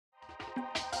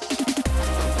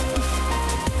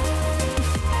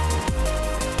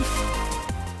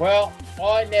Well,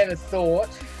 I never thought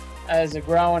as a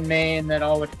growing man that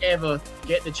I would ever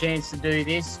get the chance to do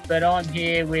this, but I'm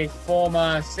here with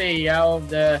former CEO of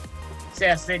the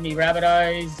South Sydney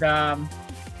Rabbitohs,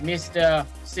 Mr.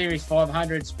 Series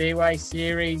 500 Speedway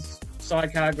Series,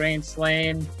 Sidecar Grand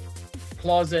Slam,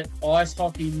 closet ice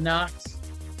hockey nut.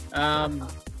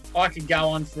 I could go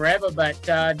on forever, but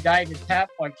David Tapp,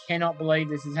 I cannot believe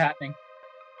this is happening.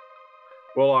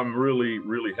 Well, I'm really,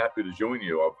 really happy to join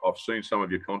you. I've seen some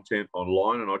of your content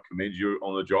online, and I commend you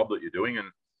on the job that you're doing. And,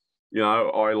 you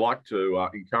know, I like to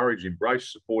encourage,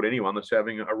 embrace, support anyone that's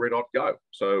having a red-hot go.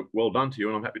 So well done to you,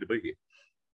 and I'm happy to be here.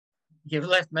 You've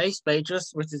left me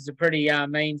speechless, which is a pretty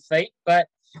mean feat. But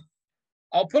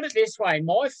I'll put it this way.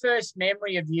 My first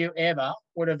memory of you ever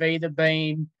would have either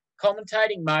been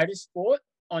commentating motorsport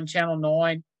on Channel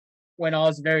 9 when I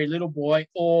was a very little boy,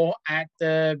 or at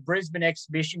the Brisbane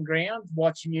Exhibition Ground,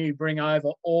 watching you bring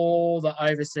over all the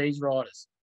overseas riders.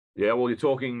 Yeah, well, you're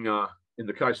talking in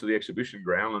the case of the Exhibition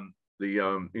Ground and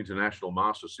the International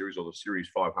Master Series, or the Series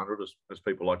 500, as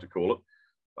people like to call it.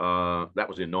 That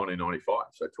was in 1995,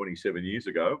 so 27 years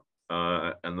ago.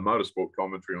 And the motorsport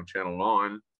commentary on Channel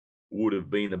 9 would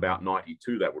have been about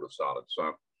 92, that would have started.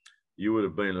 So you would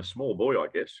have been a small boy, I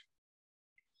guess.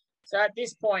 So at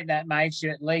this point, that makes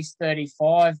you at least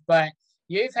 35, but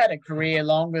you've had a career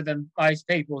longer than most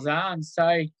people's arms. So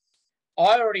I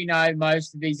already know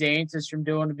most of these answers from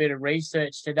doing a bit of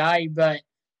research today, but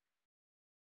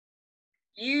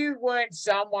you weren't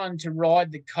someone to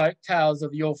ride the coattails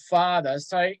of your father.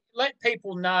 So let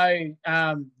people know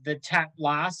the Tapp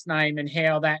last name and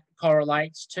how that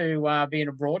correlates to being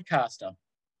a broadcaster.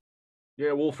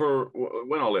 Yeah, well,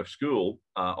 when I left school,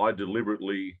 I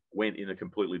deliberately went in a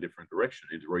completely different direction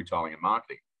into retailing and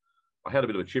marketing. I had a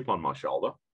bit of a chip on my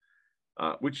shoulder,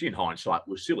 which in hindsight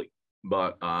was silly.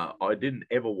 But I didn't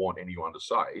ever want anyone to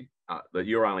say that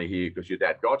you're only here because your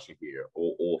dad got you here,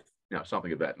 or you know,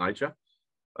 something of that nature.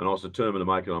 And I was determined to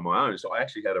make it on my own. So I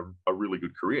actually had a really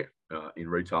good career in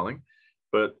retailing.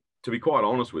 But to be quite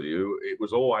honest with you, it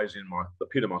was always in the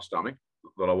pit of my stomach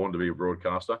that I wanted to be a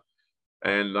broadcaster.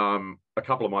 And a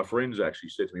couple of my friends actually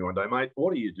said to me one day, mate,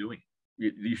 what are you doing?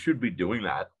 You should be doing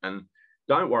that. And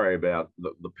don't worry about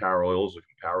the parallels or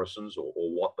comparisons or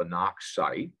what the narcs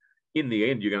say. In the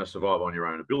end, you're going to survive on your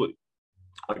own ability.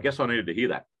 I guess I needed to hear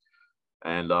that.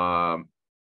 And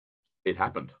it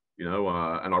happened, you know,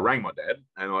 and I rang my dad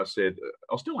and I said,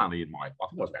 I was still only I think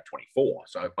I was about 24,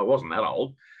 so I wasn't that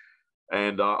old.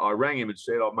 And I rang him and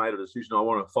said, I've made a decision. I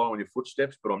want to follow in your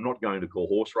footsteps, but I'm not going to call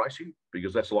horse racing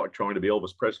because that's like trying to be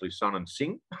Elvis Presley's son and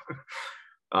sing.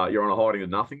 You're on a hiding of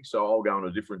nothing. So I'll go in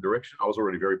a different direction. I was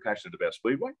already very passionate about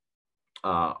speedway.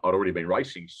 I'd already been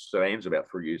racing sedans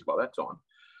about 3 years by that time.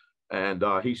 And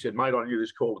he said, mate, I knew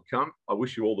this call would come. I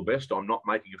wish you all the best. I'm not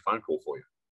making a phone call for you.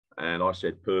 And I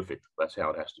said, perfect. That's how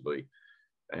it has to be.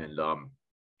 And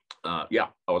yeah,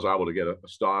 I was able to get a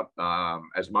start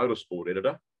as motorsport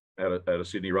editor at a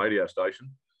Sydney radio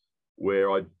station, where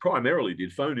I primarily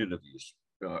did phone interviews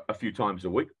a few times a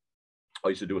week. I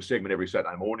used to do a segment every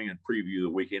Saturday morning and preview the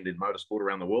weekend in motorsport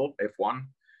around the world, F1,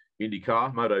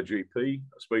 IndyCar, MotoGP,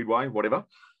 Speedway, whatever.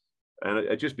 And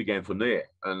it just began from there.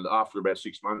 And after about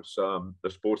 6 months,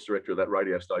 the sports director of that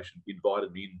radio station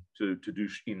invited me in to do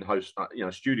in-house,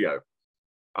 studio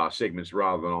segments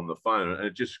rather than on the phone. And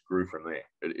it just grew from there.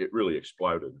 It really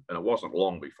exploded. And it wasn't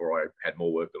long before I had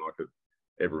more work than I could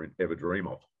ever dream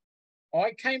of.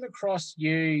 I came across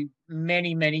you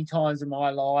many, many times in my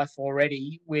life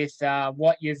already with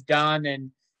what you've done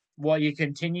and what you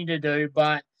continue to do.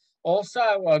 But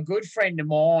also a good friend of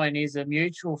mine is a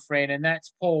mutual friend, and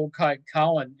that's Paul Coke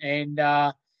Cohen. And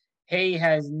he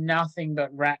has nothing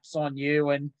but raps on you.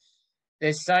 And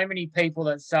there's so many people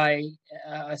that say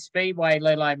a speedway,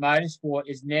 let alone motorsport,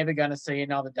 is never going to see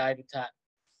another David Tapp.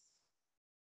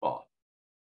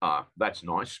 Oh, that's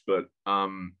nice, but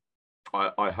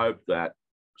I hope that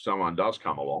someone does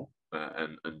come along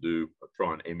and do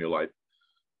try and emulate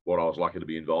what I was lucky to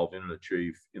be involved in and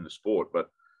achieve in the sport. But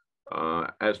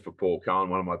as for Paul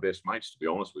Cohen, one of my best mates, to be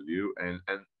honest with you, and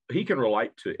he can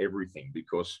relate to everything,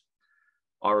 because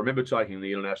I remember taking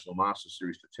the International Master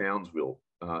Series to Townsville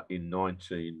in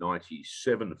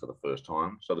 1997 for the first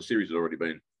time. So the series had already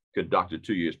been conducted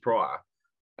 2 years prior,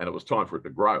 and it was time for it to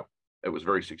grow. It was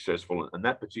very successful. And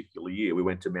that particular year, we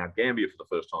went to Mount Gambier for the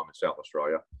first time in South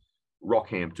Australia,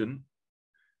 Rockhampton,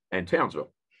 and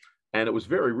Townsville. And it was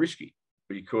very risky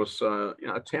because,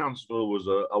 Townsville was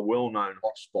a well-known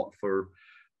hotspot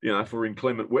for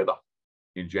inclement weather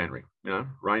in January,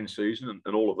 rain season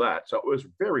and all of that. So it was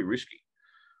very risky.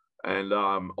 And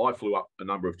I flew up a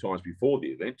number of times before the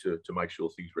event to make sure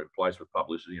things were in place with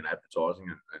publicity and advertising.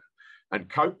 And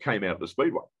Coke came out of the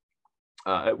speedway.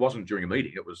 It wasn't during a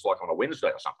meeting. It was like on a Wednesday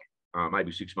or something,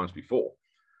 maybe 6 months before,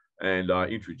 and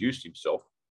introduced himself.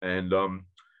 And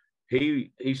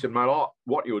he said, mate,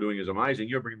 what you're doing is amazing.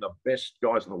 You're bringing the best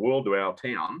guys in the world to our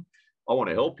town. I want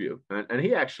to help you. And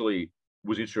he actually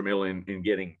was instrumental in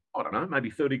getting, I don't know,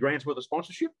 maybe 30 grand's worth of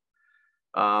sponsorship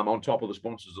on top of the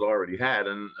sponsors that I already had.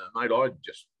 And mate, I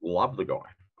just love the guy.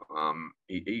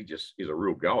 He just is a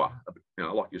real goer,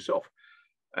 like yourself.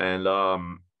 And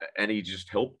he just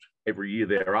helped every year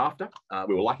thereafter.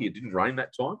 We were lucky it didn't rain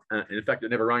that time. In fact, it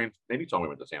never rained any time we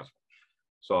went to Townsville.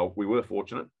 So we were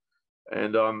fortunate.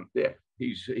 And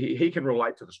he can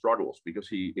relate to the struggles because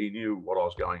he knew what I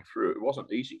was going through. It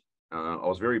wasn't easy. I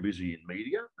was very busy in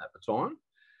media at the time.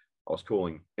 I was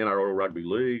calling NRL Rugby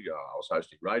League. I was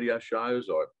hosting radio shows.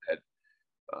 I had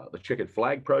the Checkered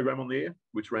Flag program on the air,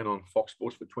 which ran on Fox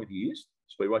Sports for 20 years,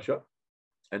 Speedway show.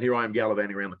 And here I am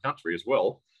gallivanting around the country as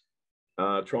well,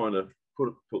 trying to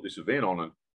put this event on.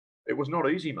 And it was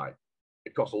not easy, mate.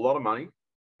 It cost a lot of money.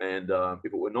 And if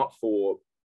it were not for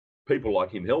people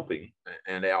like him helping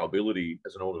and our ability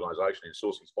as an organisation in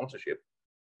sourcing sponsorship,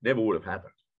 never would have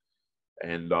happened.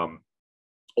 And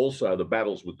also the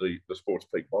battles with the sports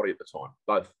peak body at the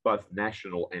time, both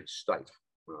national and state.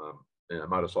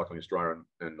 Motorcycling Australia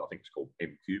and I think it's called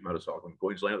MQ, Motorcycling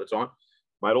Queensland at the time.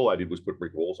 Mate, all they did was put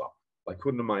brick walls up. They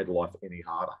couldn't have made life any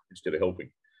harder instead of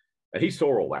helping. And he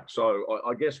saw all that. So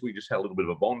I guess we just had a little bit of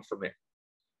a bond from there.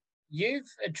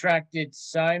 You've attracted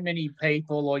so many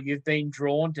people, or you've been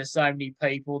drawn to so many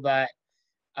people that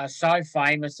are so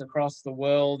famous across the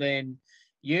world, and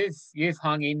you've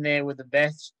hung in there with the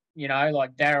best,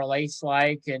 like Daryl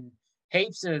Eastlake and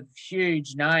heaps of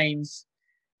huge names.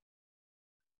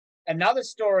 Another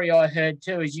story I heard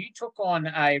too is you took on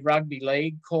a rugby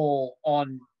league call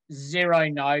on zero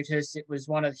notice. It was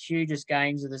one of the hugest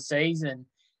games of the season,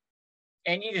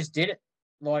 and you just did it.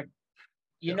 Like,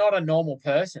 you're not a normal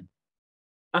person.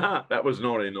 That was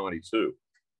 1992,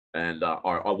 and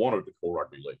I wanted to call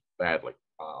rugby league badly.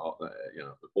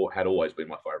 It had always been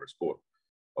my favourite sport.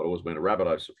 I'd always been a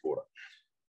Rabbitohs supporter,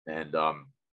 and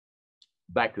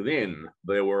back then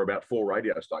there were about 4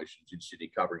 radio stations in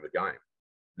Sydney covering the game.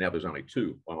 Now there's only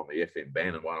 2, one on the FM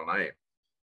band and one on AM.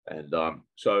 And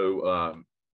so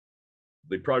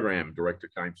the program director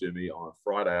came to me on a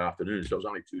Friday afternoon, so it was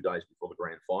only 2 days before the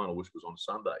grand final, which was on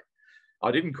Sunday.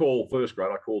 I didn't call first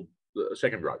grade, I called the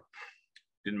second grade.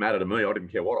 Didn't matter to me, I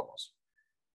didn't care what it was.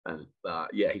 And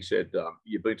he said,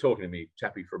 you've been talking to me,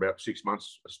 Tappy, for about 6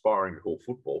 months, aspiring to call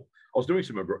football. I was doing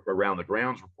some around the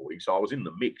grounds reporting, so I was in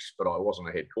the mix, but I wasn't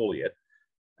a head caller yet.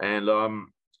 And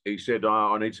he said,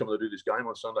 I need someone to do this game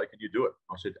on Sunday. Can you do it?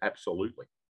 I said, absolutely.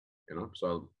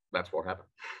 So that's what happened.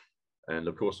 And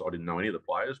of course, I didn't know any of the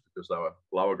players because they were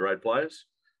lower grade players.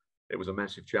 It was a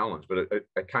massive challenge, but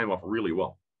it came off really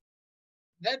well.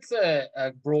 That's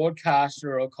a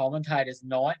broadcaster or a commentator's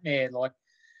nightmare. Like,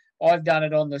 I've done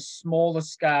it on the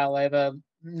smallest scale ever,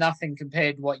 nothing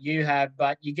compared to what you have,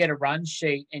 but you get a run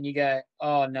sheet and you go,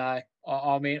 oh no,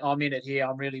 I'm in it here,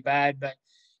 I'm really bad, but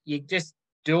you just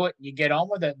do it and you get on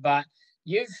with it. But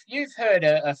you've heard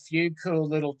a few cool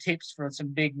little tips from some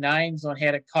big names on how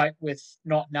to cope with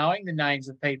not knowing the names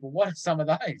of people. What are some of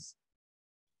those?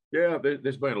 Yeah,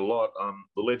 there's been a lot.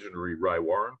 The legendary Ray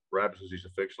Warren, Rabs as he's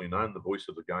affectionately known, the voice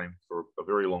of the game for a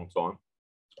very long time.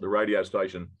 The radio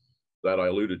station that I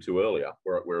alluded to earlier,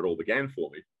 where it all began for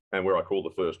me, and where I called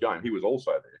the first game, he was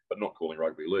also there, but not calling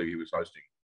rugby league. He was hosting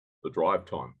the drive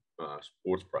time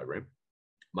sports program,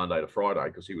 Monday to Friday,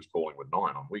 because he was calling with 9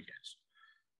 on weekends.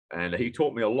 And he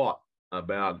taught me a lot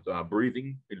about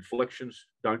breathing, inflections.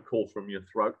 Don't call from your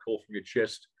throat, call from your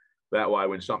chest. That way,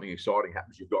 when something exciting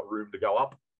happens, you've got room to go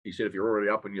up. He said, if you're already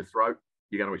up in your throat,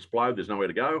 you're going to explode. There's nowhere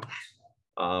to go.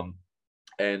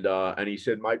 And he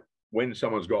said, mate, when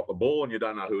someone's got the ball and you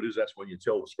don't know who it is, that's when you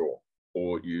tell the score.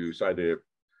 Or you say they're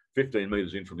 15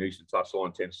 metres in from the eastern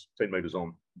touchline, 10 metres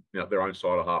on their own side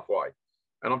or halfway.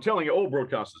 And I'm telling you, all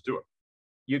broadcasters do it.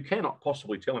 You cannot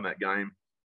possibly tell in that game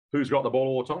who's got the ball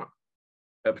all the time,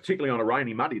 particularly on a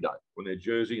rainy, muddy day when their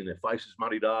jersey and their face is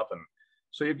muddied up. And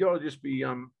so you've got to just be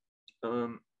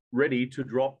ready to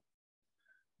drop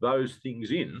those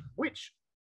things in, which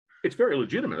it's very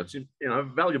legitimate. It's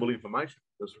valuable information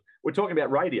because we're talking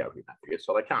about radio here,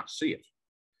 so they can't see it.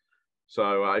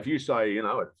 So if you say,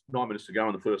 it's 9 minutes to go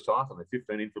in the first half and they're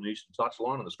 15 in from the eastern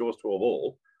touchline and the score's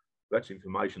 12-all, that's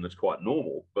information that's quite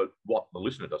normal. But what the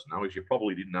listener doesn't know is you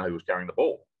probably didn't know who was carrying the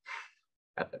ball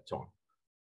at that time.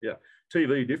 Yeah,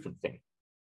 TV, different thing,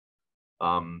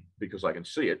 because they can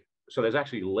see it. so there's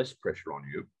actually less pressure on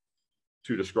you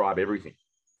to describe everything,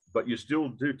 but you still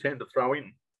do tend to throw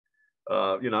in,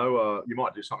 you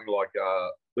might do something like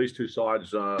these two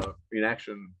sides in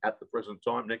action at the present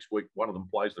time. Next week, one of them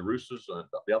plays the Roosters and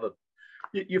the other.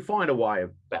 You find a way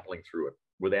of battling through it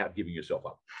without giving yourself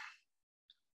up.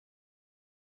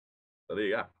 So there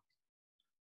you go.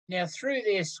 Now, through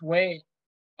this, where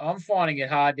I'm finding it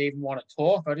hard to even want to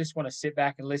talk. I just want to sit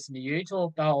back and listen to you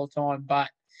talk the whole time, but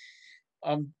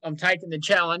I'm taking the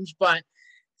challenge. But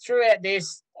throughout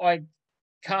this, I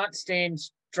can't stand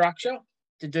structure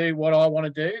to do what I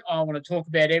want to do. I want to talk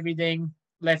about everything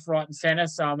left, right, and centre.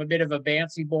 So I'm a bit of a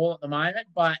bouncy ball at the moment.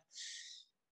 But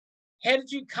how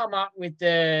did you come up with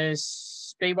the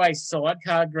Speedway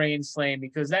Sidecar Grand Slam?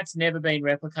 Because that's never been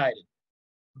replicated.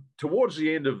 Towards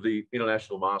the end of the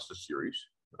International Masters Series,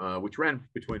 which ran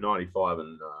between 95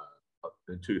 and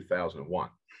 2001,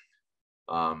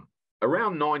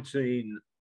 around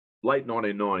late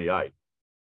 1998,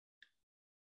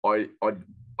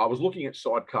 I was looking at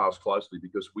sidecars closely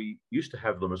because we used to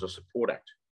have them as a support act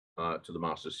to the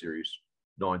Masters Series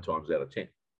 9 times out of 10.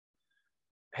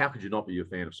 How could you not be a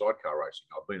fan of sidecar racing?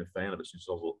 I've been a fan of it since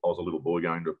I was a little boy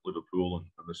going to Liverpool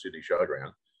and the Sydney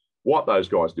Showground. What those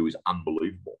guys do is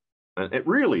unbelievable. And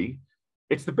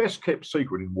it's the best kept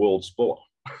secret in world sport,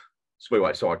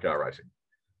 Speedway sidecar racing.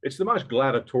 It's the most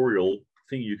gladiatorial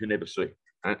thing you can ever see.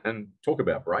 And talk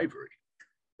about bravery.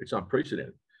 It's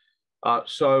unprecedented.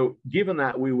 So given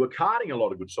that we were karting a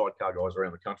lot of good sidecar guys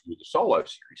around the country with the solo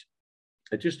series,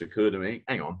 it just occurred to me,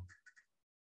 hang on,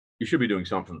 you should be doing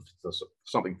something for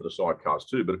the sidecars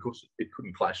too. But of course, it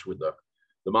couldn't clash with the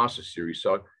Masters Series.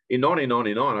 So in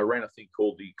 1999, I ran a thing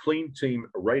called the Clean Team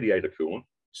Radiator Coolant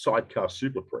Sidecar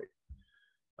Super Prix.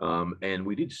 And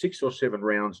we did 6 or 7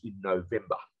 rounds in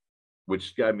November,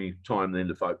 which gave me time then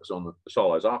to focus on the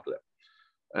solos after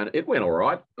that. And it went all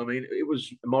right. I mean, it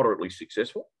was moderately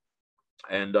successful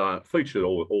and featured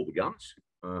all the guns.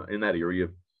 In that area,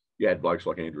 you had blokes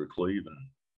like Andrew Cleve and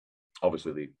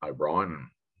obviously the O'Brien, and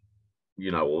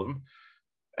you know all of them.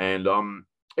 And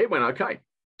it went okay.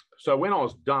 So when I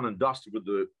was done and dusted with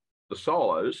the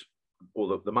solos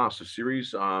or the Master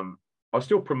Series, I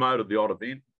still promoted the odd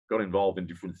event, got involved in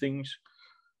different things,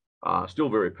 still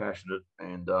very passionate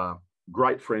and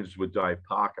great friends with Dave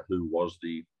Parker, who was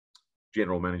the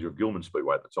general manager of Gillman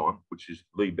Speedway at the time, which is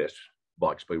the best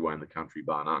bike speedway in the country,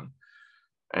 bar none.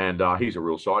 And he's a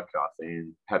real sidecar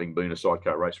fan, having been a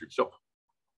sidecar racer himself.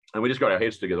 And we just got our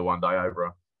heads together one day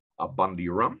over a Bundy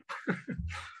rum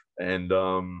and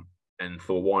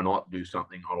thought, why not do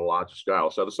something on a larger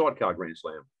scale? So the Sidecar Grand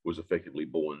Slam was effectively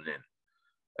born then.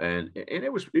 And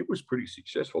it was pretty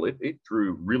successful. It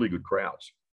drew really good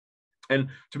crowds. And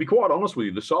to be quite honest with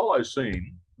you, the solo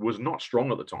scene was not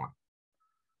strong at the time.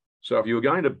 So if you were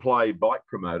going to play bike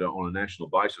promoter on a national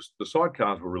basis, the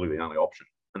sidecars were really the only option.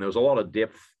 And there was a lot of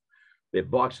depth. Their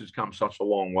bikes had come such a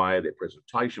long way. Their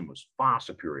presentation was far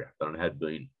superior than it had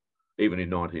been even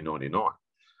in 1999.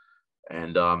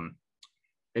 And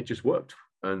it just worked.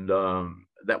 And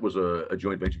that was a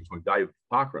joint venture between Dave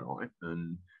Parker and I.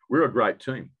 And we're a great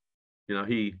team. You know,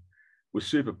 he was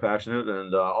super passionate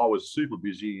and I was super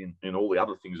busy in all the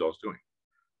other things I was doing.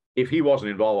 If he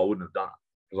wasn't involved, I wouldn't have done it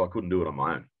because I couldn't do it on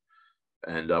my own.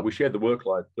 And we shared the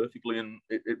workload perfectly and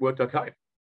it worked okay.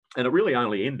 And it really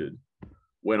only ended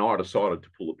when I decided to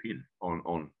pull a pin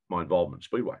on my involvement in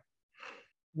Speedway.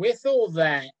 With all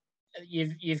that,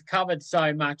 you've covered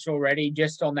so much already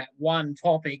just on that one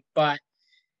topic, but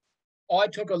I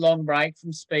took a long break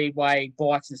from Speedway,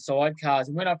 bikes and sidecars.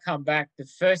 And when I come back, the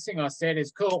first thing I said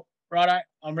is, cool, righto,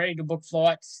 I'm ready to book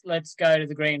flights. Let's go to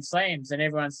the Grand Slams. And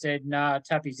everyone said, no,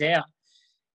 Tappy's out.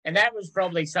 And that was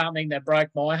probably something that broke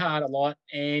my heart a lot.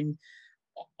 And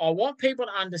I want people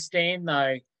to understand,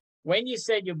 though, when you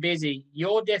said you're busy,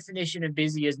 your definition of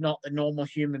busy is not the normal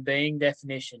human being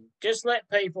definition. Just let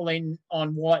people in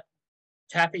on what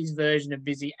Tappy's version of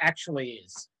busy actually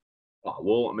is. Oh,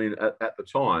 well, I mean, at the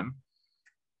time,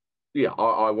 yeah,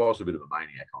 I was a bit of a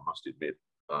maniac, I must admit.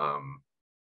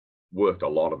 Worked a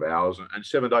lot of hours and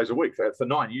 7 days a week. For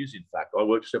 9 years, in fact, I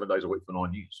worked 7 days a week for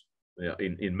 9 years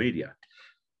in media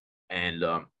and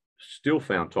still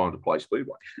found time to play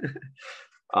Speedway.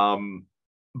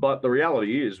 But the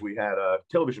reality is we had a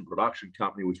television production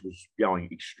company which was going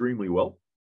extremely well.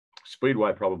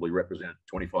 Speedway probably represented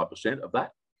 25% of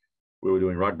that. We were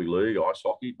doing rugby league, ice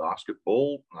hockey,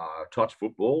 basketball, touch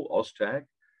football, OzTag,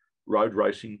 road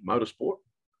racing, motorsport,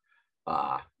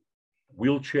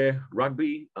 wheelchair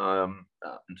rugby,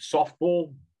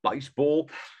 softball, baseball.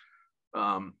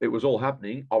 It was all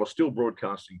happening. I was still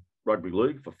broadcasting rugby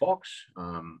league for Fox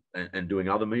and doing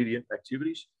other media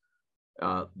activities.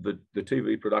 The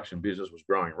TV production business was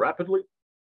growing rapidly.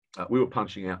 We were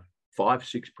punching out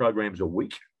 5-6 programs a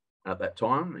week at that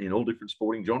time in all different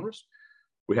sporting genres.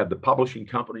 We had the publishing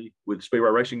company with Speedway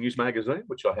Racing News magazine,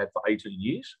 which I had for 18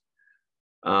 years.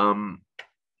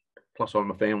 Plus,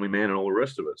 I'm a family man and all the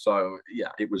rest of it. So,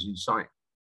 yeah, it was insane,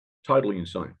 totally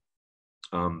insane.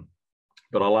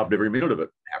 But I loved every minute of it.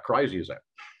 How crazy is that?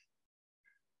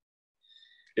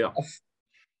 Yeah.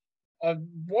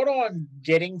 What I'm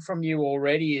getting from you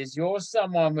already is you're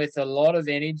someone with a lot of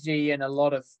energy and a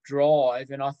lot of drive.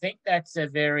 And I think that's a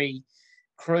very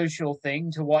crucial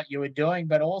thing to what you were doing.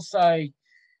 But also,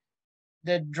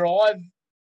 the drive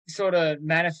sort of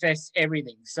manifests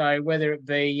everything. So whether it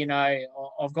be, you know,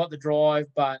 I've got the drive,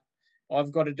 but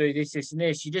I've got to do this, this, and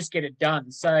this, you just get it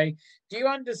done. So do you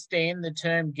understand the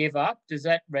term give up? Does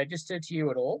that register to you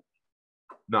at all?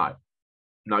 No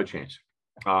chance.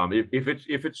 If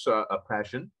it's a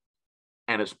passion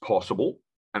and it's possible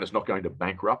and it's not going to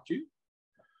bankrupt you,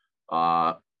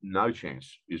 no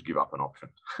chance is give up an option.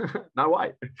 No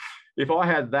way. If I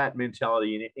had that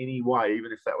mentality in any way,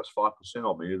 even if that was 5%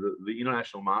 of me, the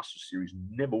International Masters Series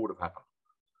never would have happened.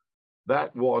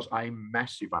 That was a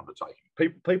massive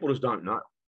undertaking. People just don't know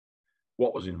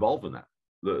what was involved in that.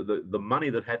 The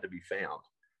money that had to be found,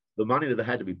 the money that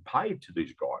had to be paid to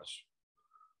these guys.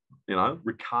 You know,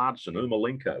 Ricardson,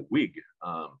 Umalenko, Wig,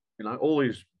 you know, all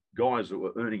these guys that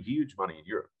were earning huge money in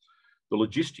Europe. The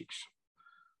logistics,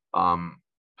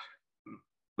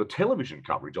 the television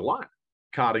coverage alone,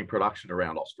 karting production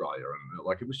around Australia. And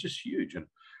like, it was just huge. And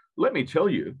let me tell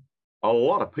you, a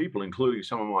lot of people, including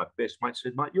some of my best mates,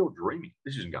 said, mate, you're dreaming.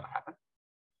 This isn't going to happen.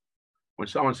 When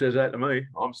someone says that to me,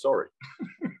 I'm sorry.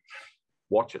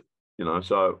 Watch it. You know,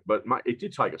 so, but mate, it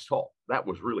did take its toll. That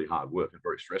was really hard work and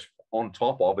very stressful on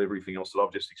top of everything else that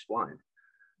I've just explained.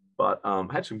 But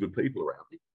had some good people around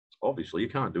me. Obviously, you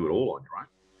can't do it all on your own.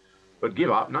 But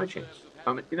give up, no chance.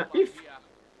 I mean, you know,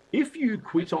 if you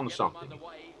quit on something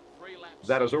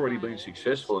that has already been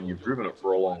successful and you've driven it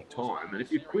for a long time, and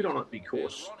if you quit on it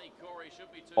because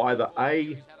either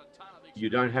A, you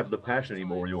don't have the passion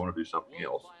anymore and you want to do something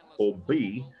else, or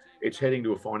B, it's heading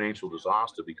to a financial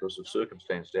disaster because of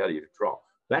circumstances out of your control.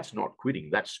 That's not quitting.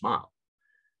 That's smart.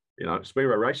 You know,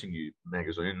 Speedway Racing News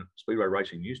magazine,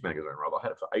 rather, I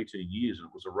had it for 18 years, and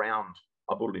it was around,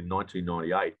 I bought it in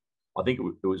 1998. I think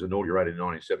it was inaugurated in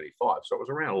 1975, so it was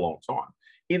around a long time.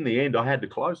 In the end, I had to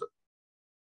close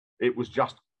it. It was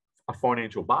just a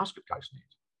financial basket case in the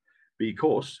end,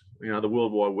 because, you know, the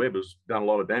World Wide Web has done a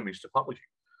lot of damage to publishing.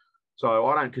 So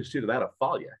I don't consider that a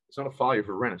failure. It's not a failure if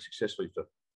it ran it successfully for,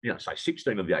 you know, say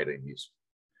 16 of the 18 years.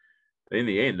 In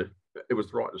the end, it was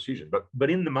the right decision. But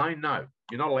in the main, no,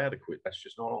 you're not allowed to quit. That's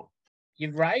just not on.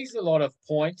 You've raised a lot of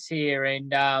points here,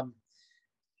 and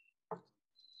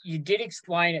you did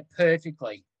explain it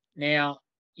perfectly. Now,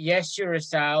 yes, you're a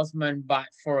salesman, but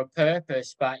for a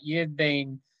purpose, but you've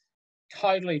been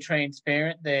totally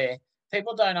transparent there.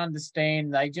 People don't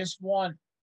understand. They just want,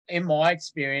 in my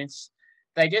experience,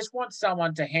 they just want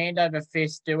someone to hand over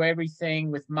fist, do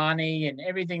everything with money and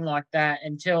everything like that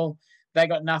until they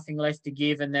got nothing left to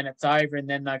give, and then it's over, and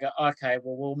then they go, okay,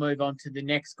 well, we'll move on to the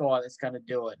next guy that's going to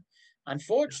do it.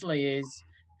 Unfortunately,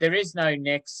 there is no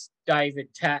next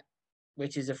David Tapp,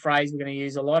 which is a phrase we're going to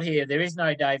use a lot here. There is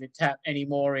no David Tapp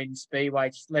anymore in Speedway,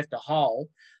 just left a hole.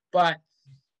 But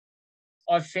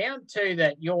I've found too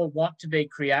that your want to be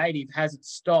creative hasn't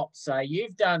stopped. So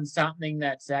you've done something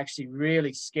that's actually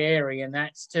really scary, and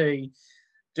that's to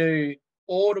do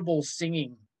audible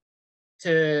singing,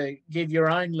 to give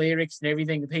your own lyrics and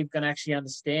everything that people can actually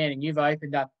understand. And you've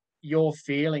opened up your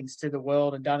feelings to the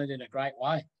world and done it in a great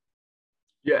way.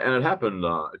 Yeah, and it happened,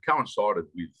 it coincided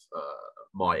with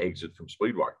my exit from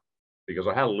Speedway, because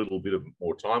I had a little bit of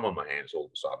more time on my hands all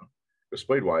of a sudden. The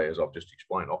Speedway, as I've just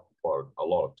explained, occupied a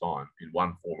lot of time in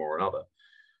one form or another.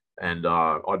 And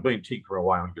I'd been tinkering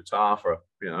away on guitar for,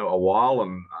 you know, a while,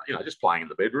 and, you know, just playing in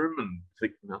the bedroom and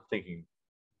thinking,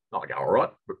 I go all right.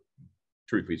 But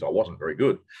truth is, I wasn't very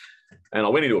good. And I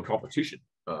went into a competition,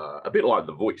 a bit like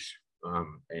The Voice,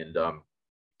 and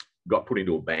got put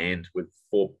into a band with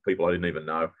 4 people I didn't even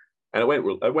know. And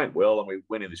it went well, and we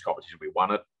went in this competition, we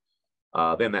won it.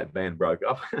 Then that band broke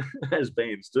up, as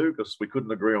bands do, because we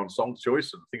couldn't agree on song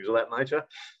choice and things of that nature.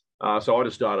 So I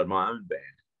just started my own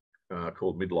band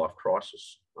called Midlife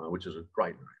Crisis, which is a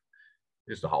great name.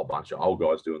 Just a whole bunch of old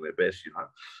guys doing their best, you know.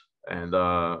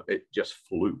 And it just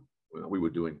flew. We were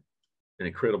doing an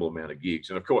incredible amount of gigs.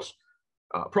 And, of course,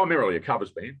 primarily a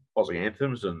covers band, Aussie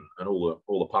anthems and all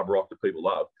the pub rock that people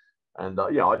love. And,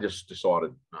 yeah, I just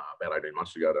decided about 18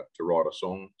 months ago to write a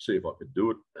song, see if I could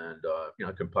do it, and, you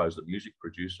know, compose the music,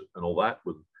 produce it and all that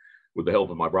with with the help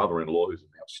of my brother-in-law, who's an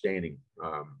outstanding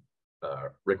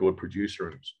record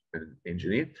producer and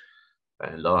engineer.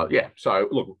 And yeah, so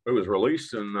look, it was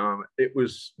released, and it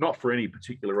was not for any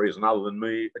particular reason other than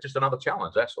me, just another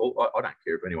challenge. That's all. I don't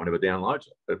care if anyone ever downloads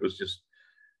it. It was just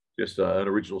an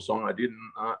original song I did, and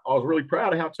I was really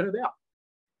proud of how it turned out.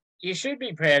 You should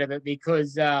be proud of it,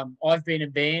 because I've been in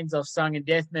bands, I've sung in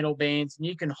death metal bands, and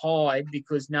you can hide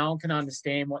because no one can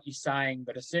understand what you're saying.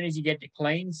 But as soon as you get to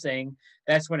clean sing,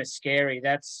 that's when it's scary.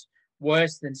 That's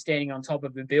worse than standing on top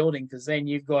of a building, because then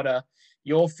you've got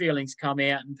your feelings come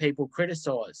out and people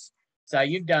criticize. So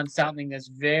you've done something that's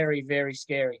very, very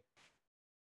scary.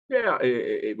 Yeah,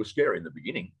 it was scary in the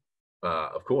beginning,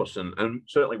 of course, and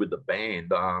certainly with the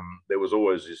band, there was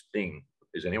always this thing: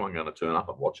 is anyone going to turn up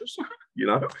and watch us? You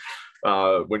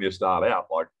know, when you start out,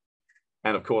 like,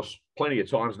 and of course, plenty of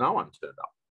times no one turned up.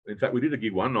 In fact, we did a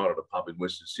gig one night at a pub in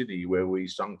Western Sydney where we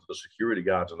sung to the security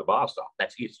guards and the bar staff.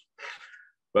 That's it.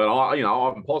 But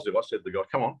I'm positive. I said to the guy,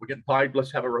 "Come on, we're getting paid.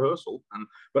 Let's have a rehearsal."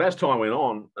 But as time went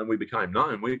on and we became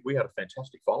known, we had a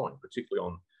fantastic following, particularly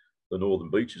on the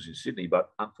northern beaches in Sydney. But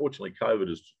unfortunately, COVID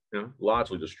has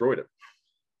largely destroyed it.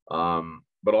 But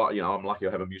I'm lucky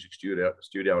I have a music studio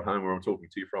at home where I'm talking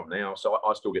to you from now, so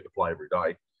I still get to play every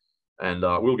day, and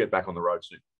we'll get back on the road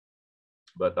soon.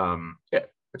 But yeah,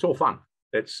 it's all fun.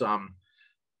 It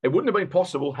wouldn't have been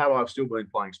possible had I still been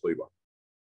playing speedway.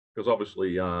 Because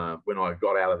obviously, when I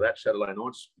got out of that, Saturday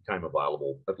nights became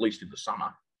available, at least in the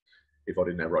summer, if I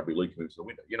didn't have rugby league coming into the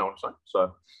winter. You know what I'm saying?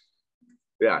 So,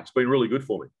 yeah, it's been really good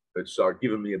for me. It's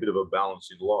given me a bit of a balance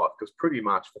in life, because pretty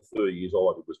much for 30 years,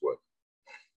 all I did was work.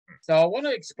 So I want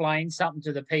to explain something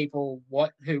to the people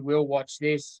who will watch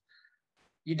this.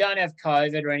 You don't have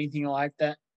COVID or anything like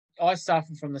that. I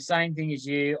suffer from the same thing as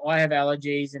you. I have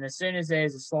allergies, and as soon as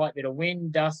there's a slight bit of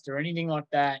wind, dust, or anything like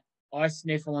that, I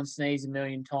sniffle and sneeze a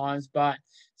million times, but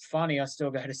it's funny, I still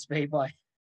go to Speedway.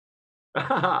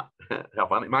 How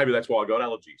funny. Maybe that's why I got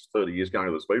allergies 30 years going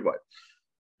to the Speedway.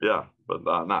 Yeah, but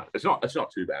no, it's not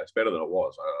too bad. It's better than it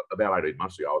was. About 18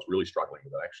 months ago, I was really struggling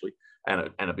with it, actually.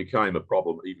 And it became a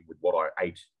problem even with what I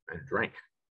ate and drank.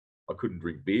 I couldn't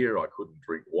drink beer. I couldn't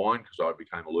drink wine because I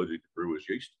became allergic to brewer's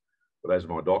yeast. But as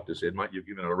my doctor said, mate, you've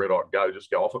given it a red-hot go,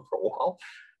 just go off it for a while.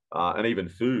 And even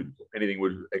food, anything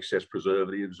with excess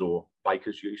preservatives or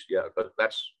baker's yeast, yeah, but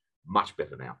that's much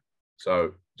better now.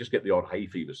 So just get the odd hay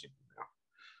fever symptom now.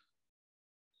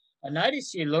 I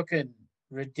notice you're looking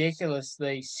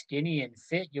ridiculously skinny and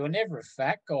fit. You were never a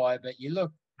fat guy, but you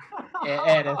look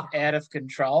out of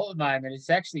control at the moment. It's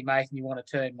actually making you want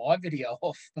to turn my video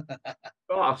off.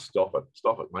 Oh, stop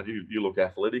it, mate. You look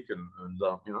athletic, and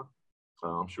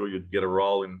I'm sure you'd get a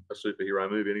role in a superhero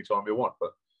movie anytime you want.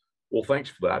 But well, thanks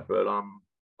for that. But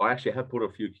I actually have put a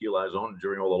few kilos on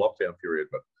during all the lockdown period.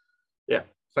 But yeah,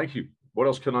 thank you. What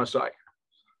else can I say?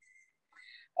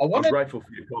 I'm grateful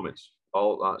for your comments.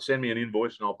 I'll send me an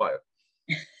invoice and I'll pay it.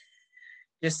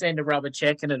 Just send a rubber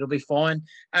check and it'll be fine.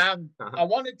 I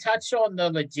want to touch on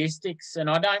the logistics, and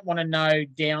I don't want to know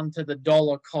down to the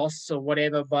dollar costs or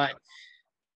whatever, but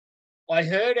I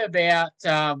heard about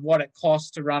what it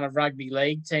costs to run a rugby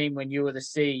league team when you were the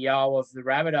CEO of the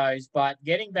Rabbitohs. But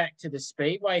getting back to the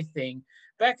Speedway thing,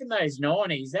 back in those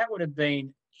 90s, that would have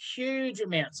been huge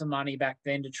amounts of money back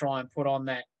then to try and put on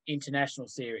that international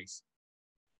series.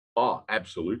 Oh,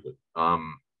 absolutely.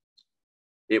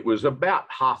 It was about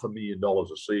 $500,000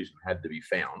 a season had to be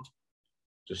found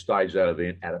to stage that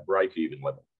event at a break-even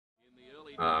level.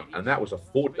 And that was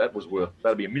that'd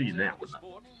be $1 million now, wouldn't it?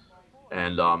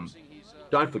 And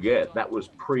don't forget, that was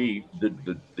pre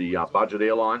the budget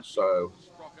airlines, so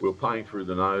we were paying through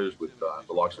the nose with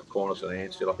the likes of Qantas and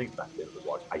Ansett. I think back then it was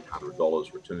like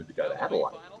 $800 return to go to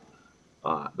Adelaide.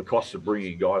 The costs of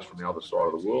bringing guys from the other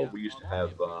side of the world, we used to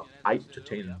have 8 to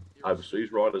 10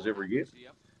 overseas riders every year.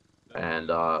 And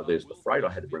there's the freight. I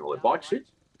had to bring all their bikes in,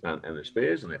 and their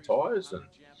spares and their tyres, and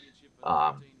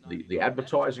the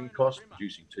advertising costs,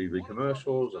 producing TV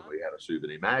commercials, and we had a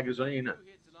souvenir magazine, and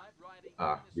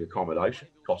the accommodation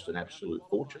cost an absolute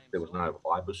fortune. There was no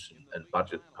Ibis and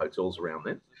budget hotels around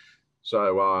then.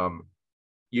 So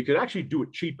you could actually do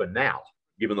it cheaper now,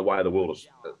 given the way the world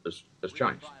has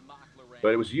changed.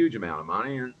 But it was a huge amount of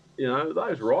money. And,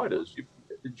 those riders,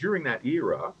 during that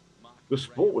era, the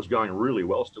sport was going really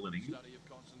well still in England,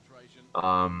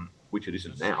 which it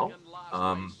isn't now.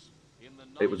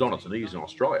 It was on its knees in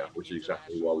Australia, which is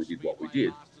exactly why we did what we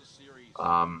did.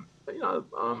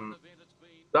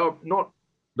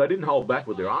 They didn't hold back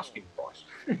with their asking price.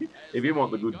 If you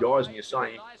want the good guys and you're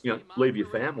saying, leave your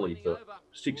family for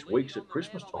 6 weeks at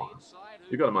Christmas time,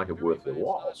 you've got to make it worth their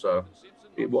while. So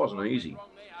it wasn't easy.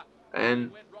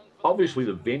 And Obviously,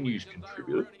 the venues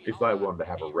contributed. If they wanted to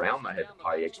have a round, they had to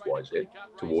pay X, Y, Z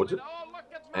towards it.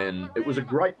 And it was a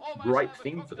great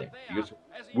thing for them because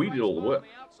we did all the work.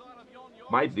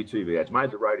 Made the TV ads,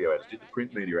 made the radio ads, did the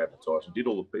print media advertising, did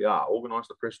all the PR, organised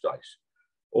the press days,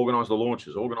 organised the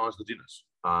launches, organised the dinners,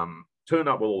 turned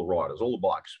up with all the riders, all the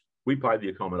bikes. We paid the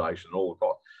accommodation, all the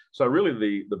cost. So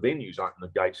really the venues opened the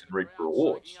gates and reaped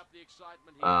rewards.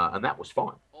 And that was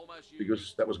fine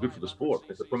because that was good for the sport.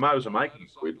 If the promoters are making a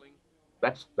quid,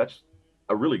 that's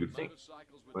a really good thing.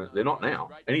 They're not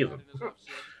now, any of them.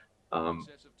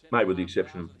 Maybe with the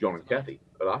exception of John and Kathy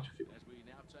at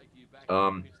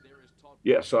Archerfield.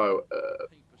 Yeah, so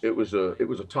it was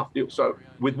a tough deal. So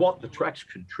with what the tracks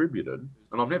contributed,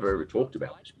 and I've never ever talked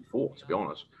about this before, to be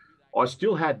honest, I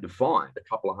still had to find a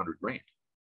couple of $100 grand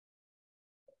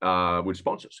with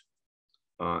sponsors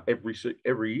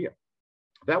every year.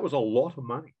 That was a lot of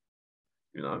money,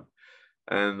 you know,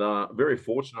 and very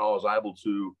fortunate I was able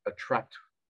to attract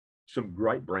some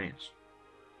great brands,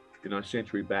 you know,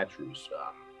 Century Batteries,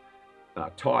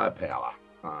 Tire Power,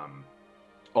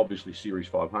 obviously Series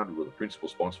 500 were the principal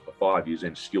sponsor for 5 years,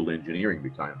 and Skilled Engineering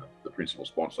became the principal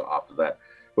sponsor after that.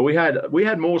 But we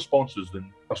had more sponsors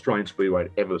than Australian Speedway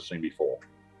had ever seen before,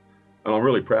 and I'm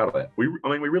really proud of that. I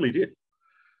mean, we really did,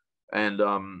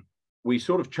 and we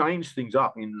sort of changed things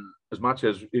up in as much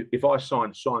as if I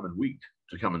signed Simon Wigg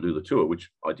to come and do the tour, which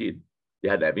I did, you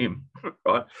had to have him,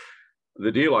 right?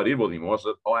 The deal I did with him was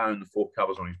that I owned the fork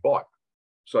covers on his bike,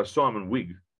 so Simon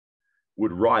Wigg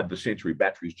would ride the Century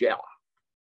Batteries Jowler,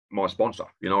 my sponsor,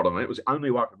 you know what I mean? It was the only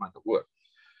way I could make it work.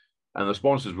 And the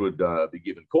sponsors would be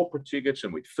given corporate tickets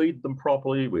and we'd feed them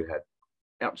properly. We had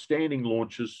outstanding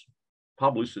launches,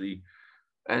 publicity,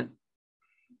 and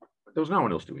there was no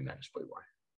one else doing that in Speedway.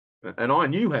 And I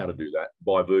knew how to do that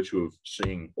by virtue of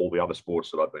seeing all the other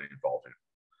sports that I've been involved in.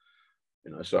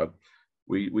 You know, so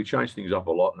we changed things up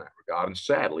a lot in that regard. And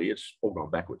sadly, it's all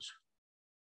gone backwards.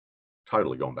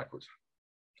 Totally gone backwards.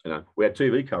 You know, we had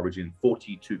TV coverage in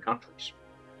 42 countries.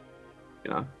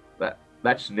 You know,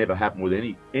 that's never happened with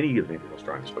any event in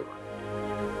Australian Speedway.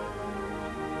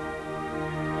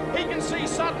 He can see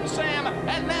Sutton Sam,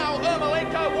 and now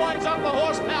Ermolenko winds up the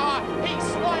horsepower. He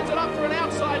winds it up for an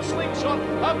outside slingshot.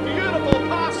 A beautiful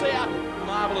pass here.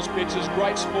 Marvellous pitches,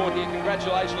 great sport here.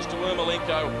 Congratulations to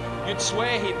Ermolenko. You'd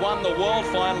swear he'd won the world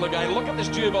final again. Look at this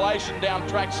jubilation down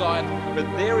trackside. But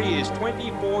there he is,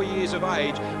 24 years of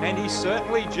age, and he's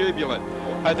certainly jubilant.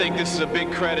 I think this is a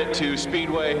big credit to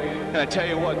Speedway, and I tell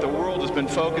you what, the world has been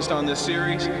focused on this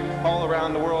series. All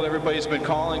around the world, everybody's been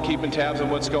calling, keeping tabs on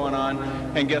what's going on,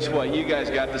 and guess what? You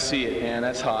guys got to see it, and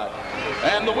that's hot.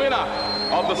 And the winner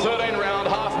of the 13-round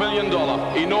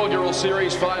 $500,000 inaugural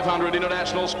Series 500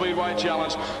 International Speedway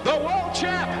Challenge, the world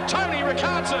champ, Tony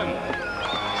Ricardson.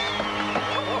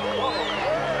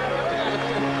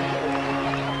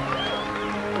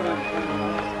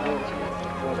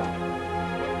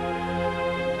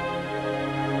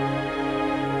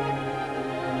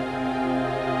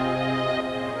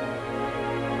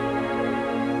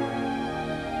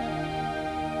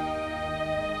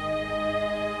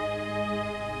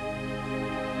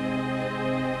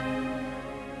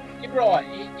 Right,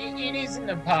 it is in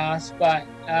the past, but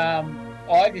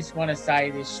I just want to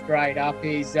say this straight up,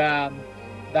 is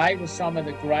they were some of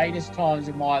the greatest times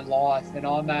of my life, and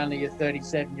I'm only a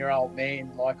 37-year-old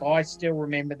man. Like, I still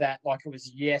remember that like it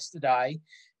was yesterday,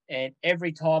 and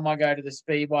every time I go to the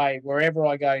Speedway, wherever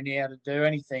I go now to do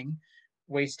anything,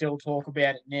 we still talk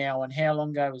about it now. And how long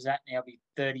ago was that now? Be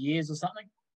 30 years or something?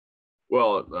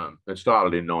 Well, it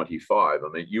started in '95. I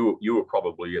mean, you were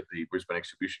probably at the Brisbane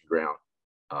Exhibition Ground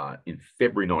in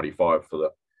February '95 for the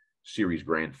series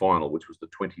grand final, which was the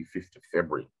 25th of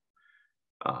February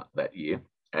that year.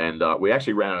 And we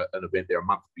actually ran an event there a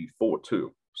month before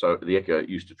too. So the ECA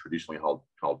used to traditionally hold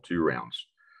 2 rounds,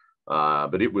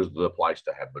 but it was the place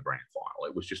to have the grand final.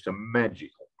 It was just a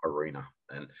magical arena,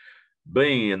 and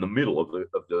being in the middle of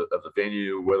the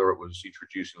venue, whether it was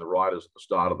introducing the riders at the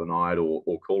start of the night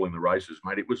or calling the races,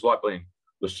 mate, it was like being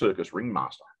the circus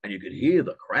ringmaster, and you could hear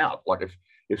the crowd. Like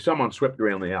if someone swept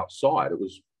around the outside, it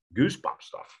was goosebump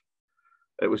stuff.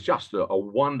 It was just a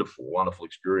wonderful, wonderful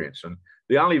experience. And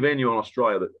the only venue in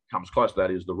Australia that comes close to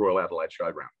that is the Royal Adelaide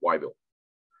Showground, Wayville,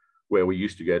 where we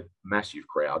used to get massive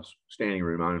crowds, standing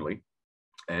room only.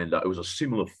 And it was a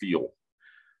similar feel.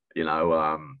 You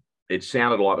know, it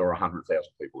sounded like there were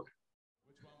 100,000 people there.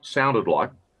 Sounded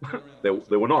like there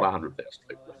were not 100,000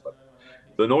 people there, but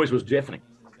the noise was deafening.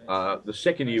 The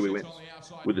second year we went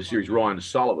with the series, Ryan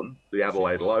Sullivan, the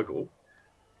Adelaide local,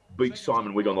 beat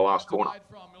Simon Wigg on the last corner.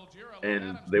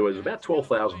 And there was about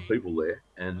 12,000 people there.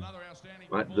 And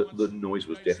mate, the noise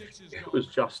was deafening. It was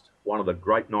just one of the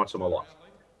great nights of my life.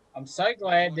 I'm so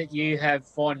glad that you have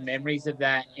fond memories of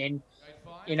that. And,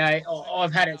 you know,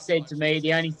 I've had it said to me,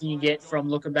 the only thing you get from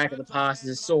looking back at the past is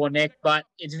a sore neck. But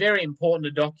it's very important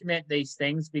to document these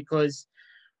things because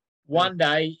one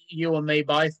day you and me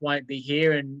both won't be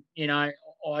here. And, you know,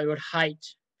 I would hate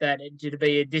that it to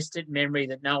be a distant memory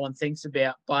that no one thinks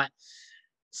about. But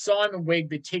Simon Wigg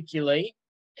particularly,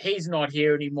 he's not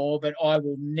here anymore, but I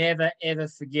will never, ever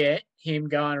forget him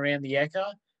going around the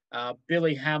Ekka.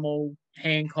 Billy Hamill,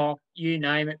 Hancock, you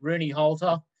name it, Rooney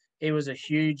Holter, he was a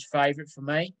huge favourite for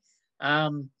me.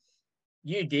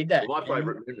 You did that. Well, my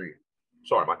favourite memory,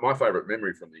 sorry, mate, my favourite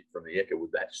memory from the Ekka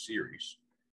with that series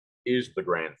is the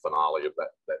grand finale of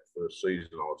that first season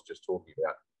I was just talking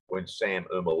about, when Sam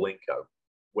Ermolenko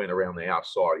went around the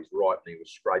outside, his right knee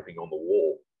was scraping on the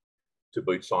wall to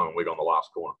beat Simon Wigg on the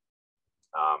last corner.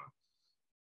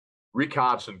 Rick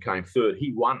Hardson came third.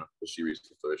 He won the series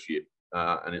the first year,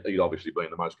 and he'd obviously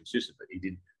been the most consistent. But he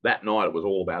did that night. It was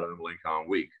all about Ermolenko and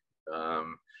Wigg.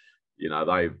 You know,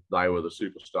 they were the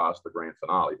superstars of the grand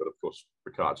finale. But of course,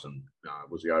 Rick Hardson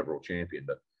was the overall champion.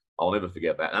 But I'll never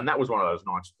forget that. And that was one of those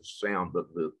nights. The sound that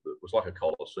was like a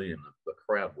coliseum. The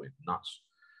crowd went nuts.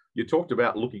 You talked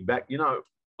about looking back. You know,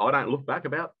 I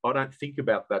don't think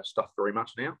about that stuff very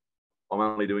much now. I'm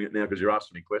only doing it now because you're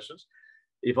asking me questions.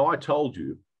 If I told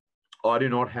you I do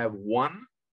not have one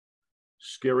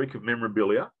skerrick of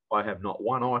memorabilia, I have not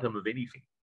one item of anything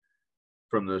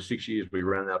from the 6 years we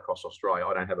ran out across Australia.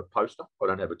 I don't have a poster. I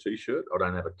don't have a T-shirt. I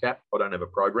don't have a cap. I don't have a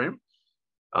program.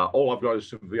 All I've got is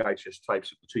some VHS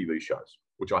tapes of the TV shows,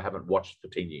 which I haven't watched for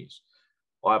 10 years.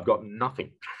 I've got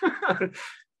nothing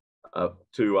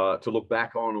to look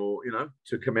back on or, you know,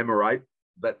 to commemorate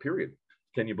that period.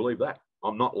 Can you believe that?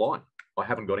 I'm not lying. I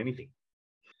haven't got anything.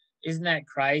 Isn't that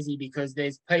crazy? Because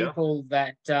there's people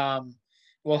that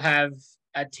will have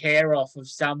a tear off of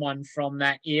someone from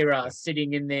that era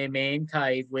sitting in their man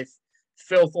cave with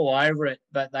filth all over it,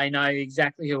 but they know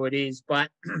exactly who it is. But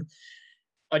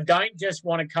I don't just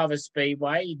want to cover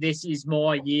Speedway. This is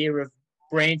my year of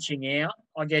branching out,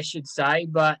 I guess you'd say.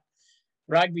 But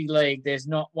rugby league, there's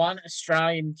not one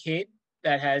Australian kid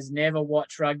that has never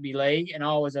watched rugby league. And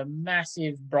I was a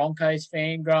massive Broncos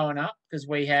fan growing up because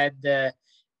we had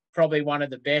probably one of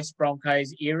the best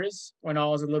Broncos eras when I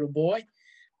was a little boy.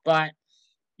 But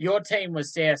your team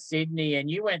was South Sydney, and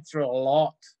you went through a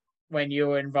lot when you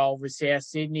were involved with South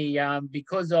Sydney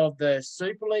because of the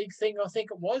Super League thing, I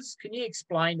think it was. Can you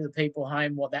explain to the people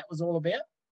home what that was all about?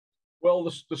 Well,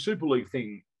 the Super League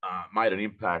thing made an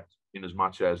impact in as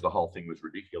much as the whole thing was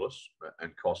ridiculous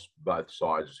and cost both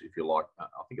sides, if you like,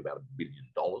 I think about $1 billion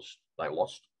they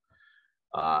lost.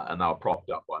 And they were propped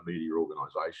up by media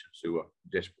organisations who were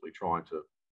desperately trying to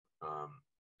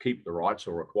keep the rights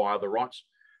or acquire the rights.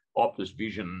 Optus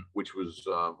Vision, which was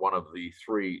one of the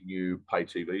 3 new pay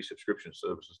TV subscription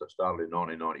services that started in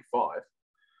 1995,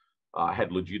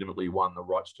 had legitimately won the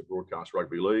rights to broadcast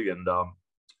rugby league. And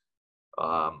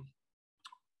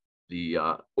the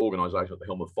organisation at the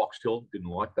helm of Foxtel didn't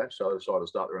like that, so they decided to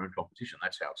start their own competition.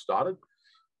 That's how it started.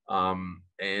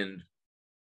 And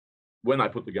when they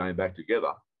put the game back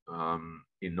together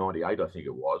in '98, I think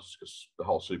it was, because the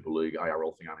whole Super League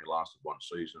ARL thing only lasted one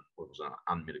season. It was an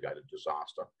unmitigated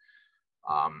disaster.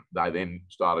 They then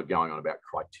started going on about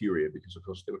criteria because, of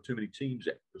course, there were too many teams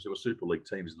there, because there were Super League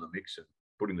teams in the mix, and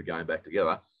putting the game back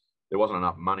together, there wasn't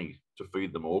enough money to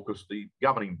feed them all because the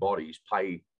governing bodies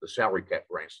pay the salary cap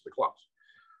grants to the clubs.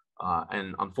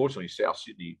 And unfortunately, South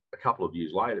Sydney, a couple of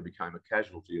years later, became a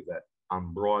casualty of that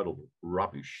unbridled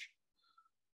rubbish,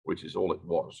 which is all it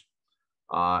was,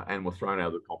 and were thrown out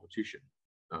of the competition.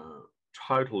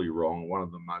 Totally wrong. One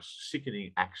of the most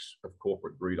sickening acts of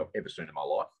corporate greed I've ever seen in my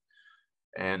life.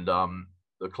 And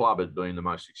the club had been the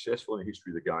most successful in the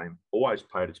history of the game, always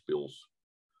paid its bills,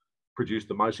 produced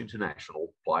the most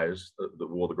international players that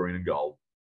wore the green and gold.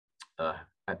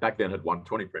 Back then had won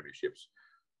 20 premierships,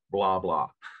 blah, blah.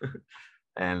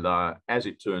 And as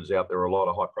it turns out, there were a lot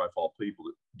of high-profile people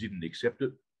that didn't accept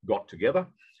it, got together,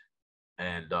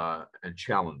 and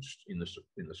challenged in the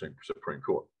Supreme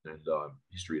Court. And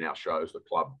history now shows the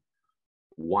club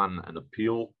won an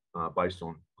appeal based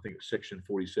on, I think it's Section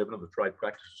 47 of the Trade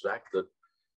Practices Act,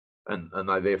 and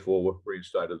they therefore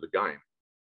reinstated the game.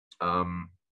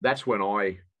 That's when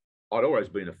I'd always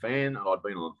been a fan, and I'd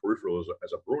been on the peripheral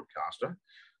as a broadcaster.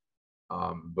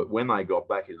 But when they got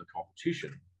back in the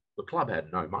competition, the club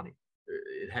had no money.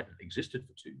 It hadn't existed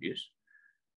for 2 years.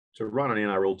 To run an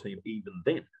NRL team even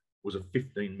then was a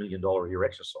 $15 million a year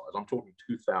exercise. I'm talking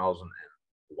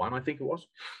 2001, I think it was.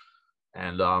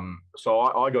 And so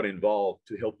I got involved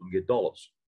to help them get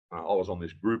dollars. I was on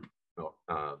this group,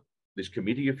 this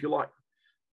committee, if you like,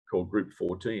 called Group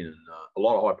 14, and a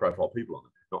lot of high-profile people on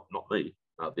it, not me,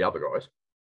 the other guys.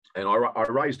 And I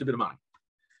raised a bit of money.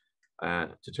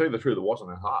 To tell you the truth, it wasn't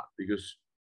that hard because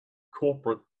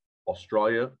corporate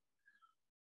Australia,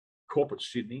 corporate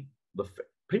Sydney,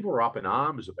 people were up in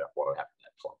arms about what had happened in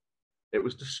that club. It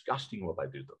was disgusting what they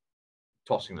did to them,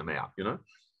 tossing them out, you know.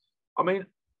 I mean,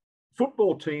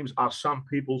 football teams are some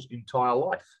people's entire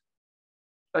life.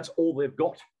 That's all they've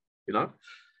got, you know.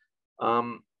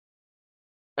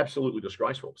 Absolutely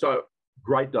disgraceful. So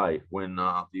great day when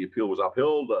the appeal was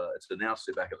upheld. It's announced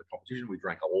they're back at the competition. We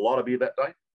drank a lot of beer that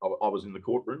day. I was in the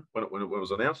courtroom when it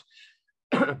was announced.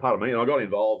 Pardon me. And I got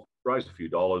involved, raised a few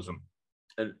dollars,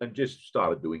 and just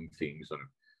started doing things. And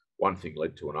one thing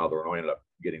led to another. And I ended up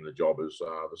getting the job as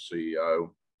the CEO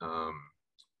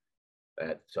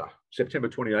at September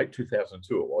 28,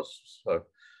 2002 it was. So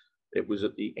it was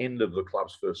at the end of the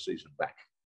club's first season back.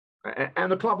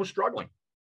 And the club was struggling.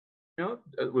 You know,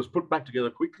 it was put back together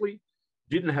quickly.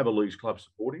 Didn't have a leagues club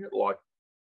supporting it like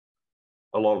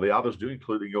a lot of the others do,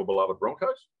 including your beloved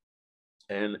Broncos.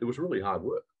 And it was really hard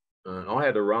work. I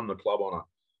had to run the club on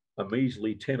a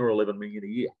measly 10 or 11 million a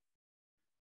year,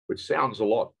 which sounds a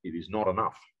lot. It is not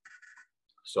enough.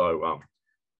 So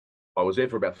I was there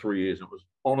for about 3 years, and it was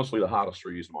honestly the hardest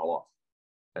 3 years of my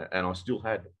life. And I still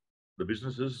had the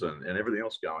businesses and everything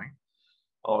else going.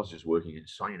 I was just working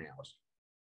insane hours.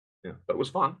 Yeah, but it was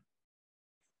fun,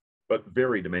 but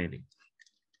very demanding.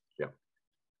 Yeah.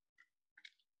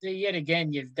 So yet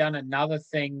again, you've done another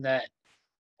thing that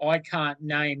I can't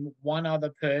name one other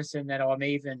person that I've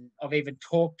even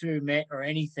talked to, met, or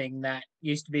anything that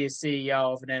used to be a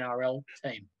CEO of an NRL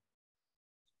team.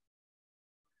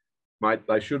 Mate,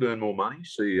 they should earn more money,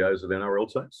 CEOs of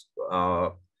NRL teams.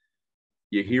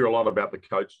 You hear a lot about the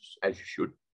coaches, as you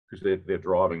should, because they're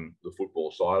driving the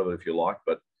football side of it, if you like.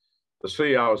 But the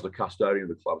CEO is the custodian of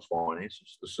the club's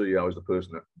finances. The CEO is the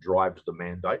person that drives the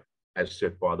mandate as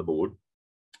set by the board.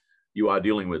 You are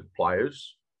dealing with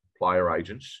players, player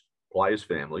agents, players'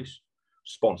 families,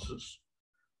 sponsors,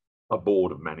 a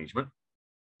board of management,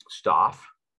 staff,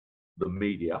 the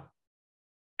media,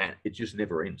 and it just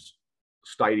never ends.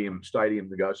 Stadium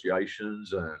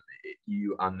negotiations, and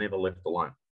you are never left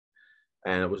alone.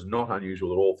 And it was not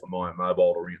unusual at all for my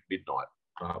mobile to ring at midnight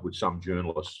with some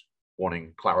journalist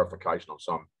wanting clarification on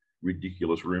some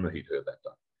ridiculous rumour he'd heard that day.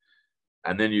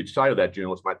 And then you'd say to that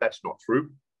journalist, mate, that's not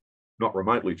true, not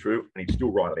remotely true, and he'd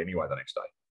still write it anyway the next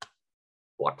day.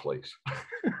 Like, please.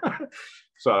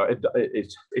 So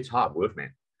it's hard work,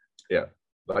 man. Yeah,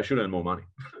 they should earn more money.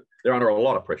 They're under a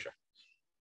lot of pressure.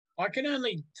 I can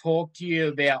only talk to you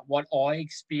about what I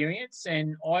experience,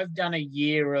 and I've done a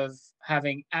year of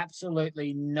having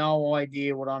absolutely no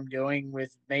idea what I'm doing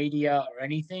with media or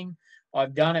anything.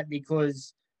 I've done it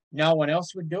because no one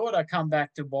else would do it. I come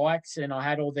back to bikes and I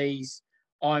had all these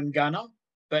I'm gonna,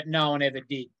 but no one ever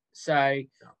did. So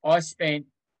I spent,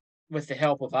 with the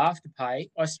help of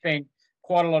Afterpay, I spent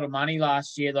quite a lot of money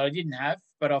last year that I didn't have,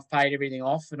 but I've paid everything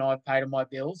off and I've paid all my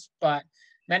bills, but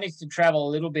managed to travel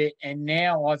a little bit. And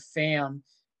now I've found,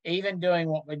 even doing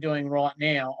what we're doing right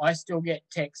now, I still get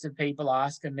texts of people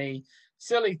asking me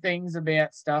silly things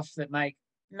about stuff that make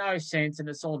no sense and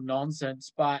it's all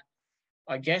nonsense, but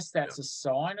I guess that's a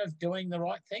sign of doing the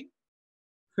right thing.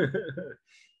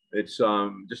 It's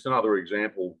just another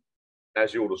example.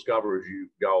 As you'll discover as you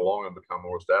go along and become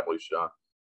more established,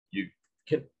 you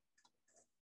can.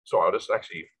 Sorry, I just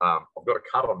actually I've got a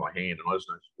cut on my hand and I just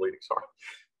know it's bleeding. Sorry.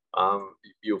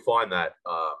 You'll find that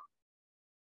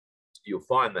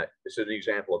it's an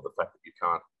example of the fact that you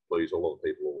can't please all of the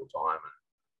people all the time, and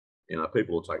you know,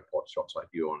 people will take pot shots at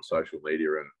you on social media,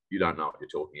 and you don't know what you're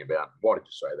talking about. Why did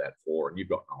you say that for? And you've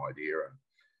got no idea, and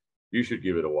you should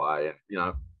give it away. And you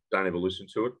know, don't ever listen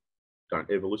to it. Don't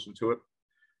ever listen to it.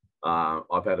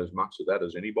 I've had as much of that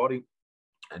as anybody.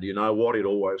 And you know what? It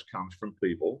always comes from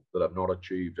people that have not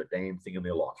achieved a damn thing in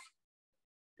their life.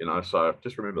 You know, so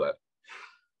just remember that.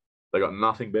 They got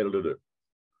nothing better to do.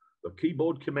 The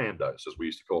keyboard commandos, as we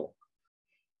used to call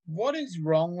them. What is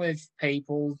wrong with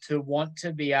people to want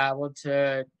to be able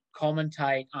to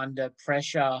commentate under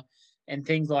pressure and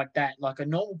things like that? Like a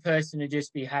normal person to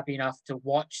just be happy enough to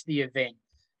watch the event,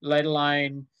 let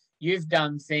alone you've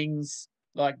done things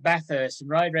like Bathurst and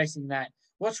road racing that.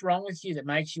 What's wrong with you that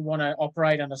makes you want to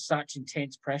operate under such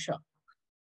intense pressure?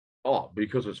 Oh,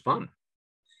 because it's fun.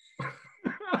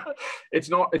 It's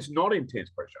not intense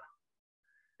pressure.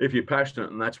 If you're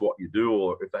passionate and that's what you do,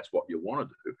 or if that's what you want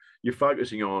to do, you're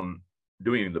focusing on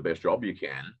doing the best job you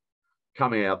can,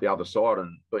 coming out the other side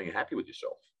and being happy with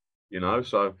yourself. you know.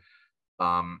 So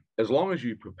as long as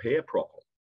you prepare properly,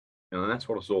 and that's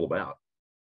what it's all about.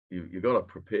 You've got to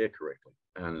prepare correctly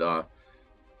and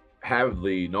have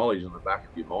the knowledge in the back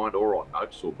of your mind or on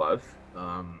notes or both,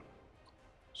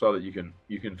 so that you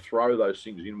can throw those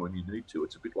things in when you need to.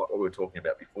 It's a bit like what we were talking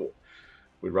about before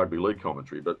with rugby league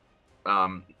commentary, but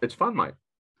it's fun, mate.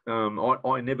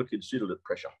 I never considered it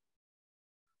pressure.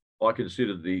 I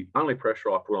considered the only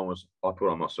pressure I put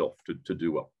on myself to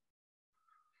do well.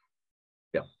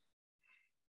 Yeah.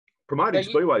 Promoting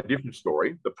Speedway, different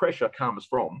story. The pressure comes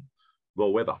from the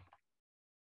weather.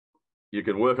 You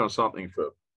can work on something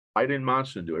for 18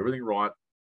 months and do everything right,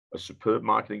 a superb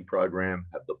marketing program,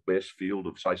 have the best field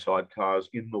of, say, sidecars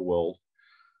in the world,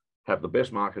 have the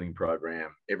best marketing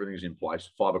program, everything's in place.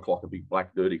 5 o'clock, a big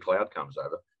black dirty cloud comes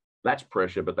over. That's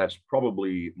pressure, but that's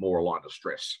probably more aligned to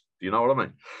stress. Do you know what I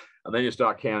mean? And then you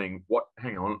start counting,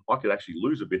 hang on, I could actually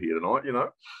lose a bit here tonight, you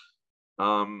know?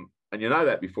 And you know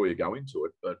that before you go into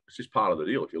it, but it's just part of the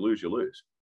deal. If you lose, you lose.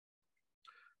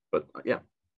 But yeah,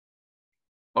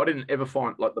 I didn't ever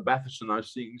find, like the Bathurst and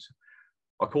those things,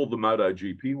 I called the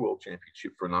MotoGP World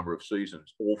Championship for a number of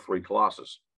seasons, all 3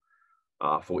 classes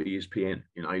for ESPN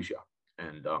in Asia.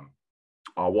 And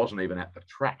I wasn't even at the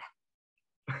track.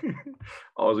 I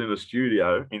was in a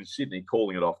studio in Sydney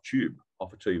calling it off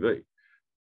a TV.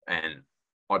 And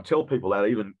I'd tell people that,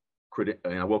 even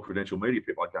well-credentialed media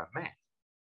people, I'd go,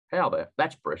 man,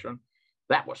 that's pressure.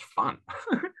 That was fun.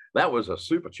 That was a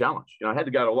super challenge. You know, I had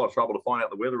to go to a lot of trouble to find out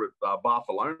the weather at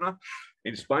Barcelona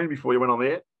in Spain before you went on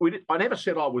there. I never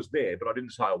said I was there, but I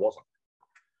didn't say I wasn't.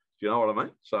 Do you know what I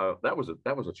mean? So that was a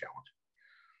challenge.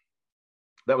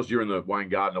 That was during the Wayne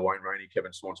Gardner, Wayne Rainey,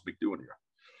 Kevin Swanson, big doing era.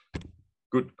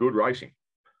 Good racing.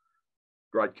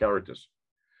 Great characters.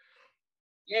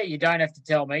 Yeah, you don't have to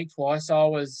tell me twice. I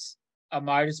was a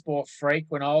motorsport freak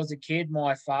when I was a kid.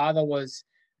 My father was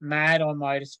mad on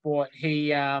motorsport.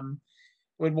 He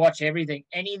would watch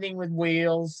anything with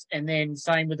wheels, and then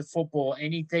same with the football,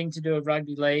 anything to do with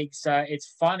rugby league. So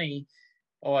it's funny,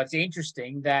 or it's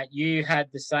interesting that you had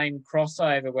the same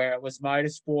crossover where it was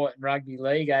motorsport and rugby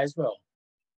league as well.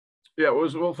 Yeah, it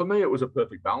was. Well, for me, it was a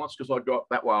perfect balance because I got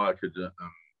that way. I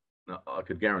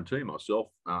could guarantee myself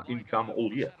income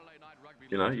all year.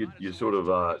 You know, you sort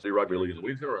of do rugby league in the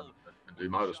winter and do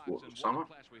motorsport in the summer.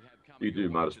 You do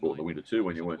motorsport in the winter too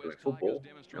when you weren't doing football.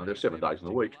 You know, there's 7 days in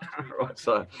the week, right?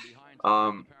 So,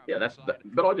 yeah, that's that.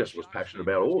 But I just was passionate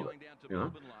about all of it. You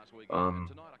know,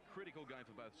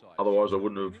 otherwise I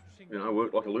wouldn't have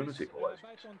worked like a lunatic always.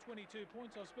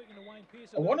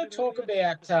 I want to talk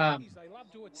about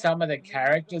some of the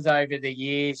characters over the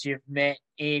years you've met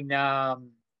in. I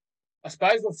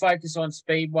suppose we'll focus on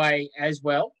Speedway as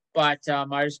well, but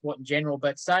motorsport in general.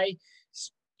 But say,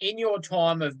 in your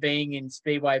time of being in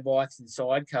Speedway bikes and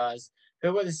sidecars,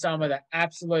 who are some of the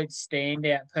absolute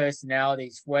standout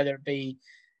personalities, whether it be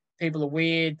people are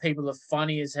weird, people are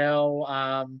funny as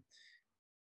hell,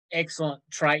 excellent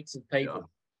traits of people?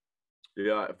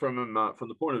 Yeah, from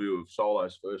the point of view of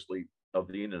solos, firstly, of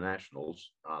the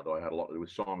internationals, that I had a lot to do with.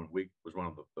 Simon Wigg was one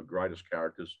of the greatest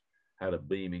characters, had a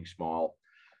beaming smile,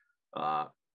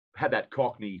 had that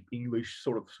Cockney English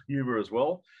sort of humour as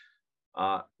well.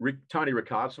 Tony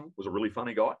Rickardson was a really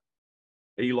funny guy.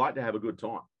 He liked to have a good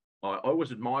time. I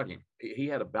always admired him. He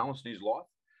had a balance in his life.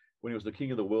 When he was the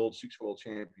king of the world, 6 world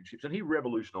championships, and he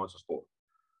revolutionised the sport.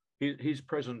 His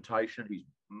presentation, his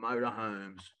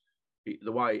motorhomes,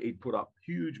 the way he'd put up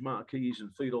huge marquees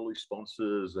and feed all his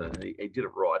sponsors, and he did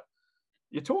it right.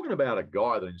 You're talking about a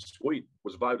guy that in Sweden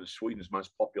was voted Sweden's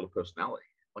most popular personality.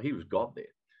 Like, he was God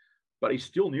there. But he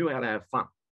still knew how to have fun.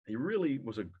 He really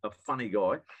was a funny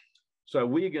guy. So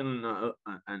Wigan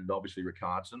and obviously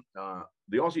Rickardson,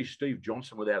 the Aussie Steve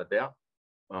Johnson, without a doubt,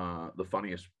 the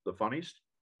funniest,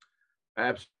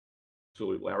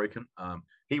 absolute larrikin.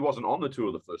 He wasn't on the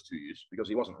tour the first 2 years because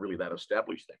he wasn't really that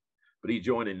established then. But he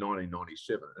joined in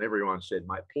 1997, and everyone said,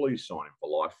 "Mate, please sign him for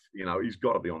life. You know, he's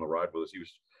got to be on the road with us."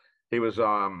 He was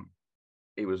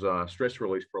a stress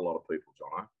release for a lot of people,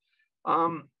 Jono.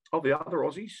 Of the other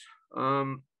Aussies,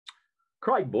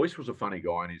 Craig Boyce was a funny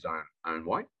guy in his own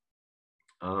way.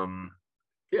 A lot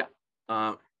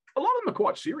of them are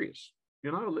quite serious.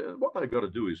 You know, what they've got to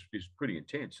do is pretty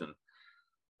intense, and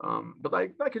but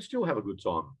they could still have a good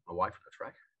time away from the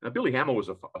track. Now, Billy Hammer was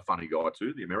a funny guy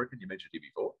too, the American, you mentioned him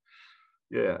before.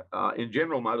 Yeah, in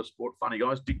general motorsport, funny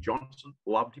guys. Dick Johnson,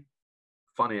 loved him,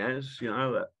 funny as, you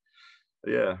know, that.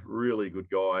 Yeah, really good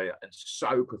guy, and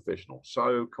so professional,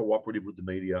 so cooperative with the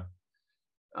media.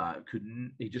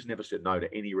 He just never said no to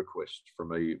any request from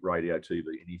me, radio,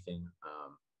 TV, anything.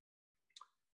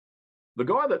 The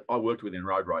guy that I worked with in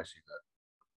road racing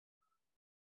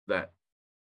that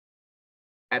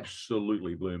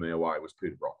absolutely blew me away was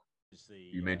Peter Brock.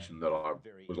 You mentioned that I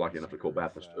was lucky enough to call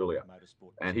Bathurst earlier,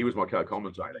 and he was my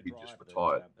co-commentator. He just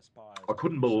retired. I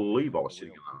couldn't believe I was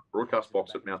sitting in the broadcast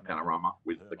box at Mount Panorama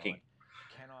with the King.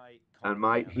 And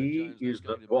mate, he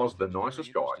was the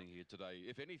nicest guy.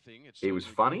 He was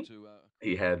funny.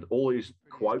 He had all these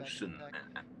quotes and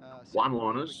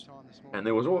one-liners, and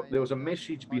there was a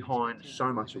message behind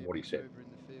so much of what he said,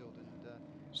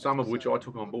 some of which I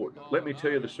took on board. Let me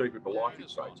tell you the secret to life, he'd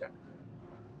say, Tappy.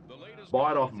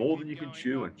 Bite off more than you can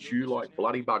chew and chew like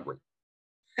bloody buggery.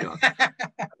 You know?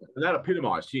 And that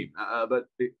epitomised him.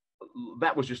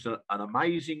 That was just an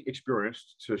amazing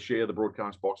experience to share the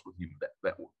broadcast box with him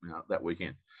that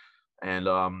weekend. And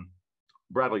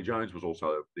Bradley Jones was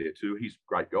also there too. He's a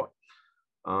great guy.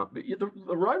 But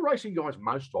the road racing guys,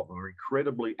 most of them are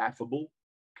incredibly affable,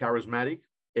 charismatic,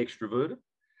 extroverted.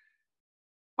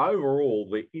 Overall,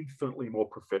 they're infinitely more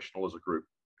professional as a group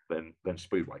than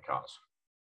speedway cars.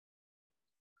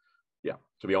 Yeah,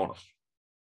 to be honest,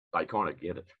 they kind of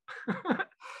get it.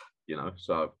 You know,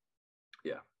 so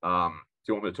yeah. Do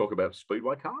you want me to talk about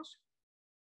speedway cars?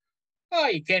 Oh,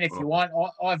 you can if you want.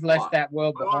 I've left that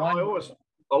world behind.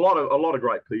 A lot of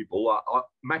great people.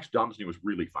 Max Dumsney was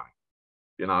really funny,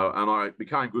 you know, and I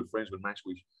became good friends with Max.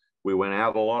 We went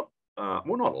out a lot. Well,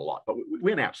 not a lot, but we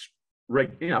went out,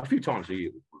 a few times a year.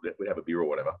 We'd have a beer or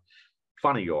whatever.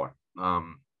 Funny guy. I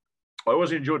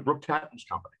always enjoyed Brooke Tatton's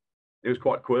company. He was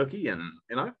quite quirky, and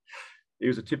you know, he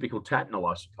was a typical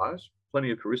Tatnell, I suppose.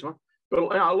 Plenty of charisma, but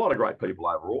a lot of great people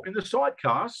overall. In the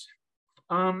sidecars,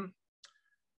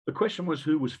 the question was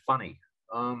who was funny.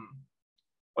 I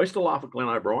used to laugh at Glenn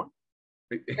O'Brien.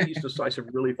 He used to say some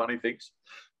really funny things.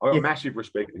 I got massive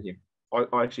respect for him.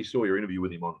 I actually saw your interview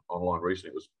with him online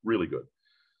recently. It was really good.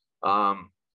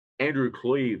 Andrew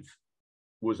Cleve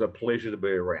was a pleasure to be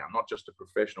around, not just a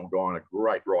professional guy and a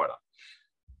great writer,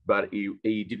 but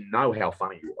he didn't know how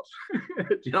funny he was.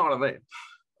 Do you know what I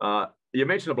mean? You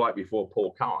mentioned a bloke before,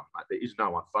 Paul Cohen. Mate, there is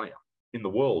no one funnier in the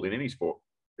world, in any sport,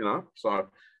 you know? So,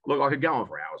 look, I could go on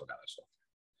for hours about that stuff.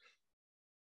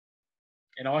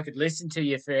 And I could listen to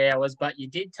you for hours, but you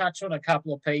did touch on a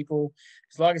couple of people.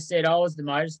 Because like I said, I was the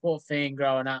motorsport fan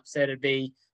growing up, so it'd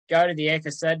be go to the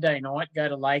Ekka Saturday night, go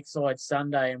to Lakeside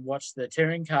Sunday and watch the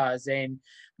touring cars. And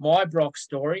my Brock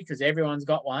story, because everyone's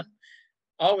got one,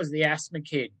 I was the asthma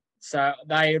kid. So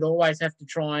they would always have to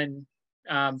try and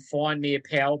find me a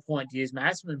PowerPoint to use my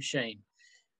asthma machine.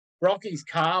 Brocky's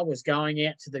car was going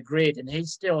out to the grid and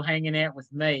he's still hanging out with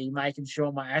me, making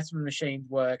sure my asthma machine's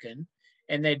working.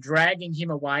 And they're dragging him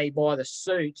away by the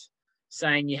suit,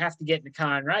 saying, you have to get in the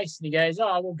car and race. And he goes,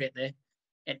 oh, we'll get there.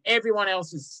 And everyone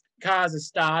else's cars have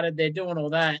started. They're doing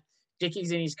all that.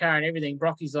 Dickie's in his car and everything.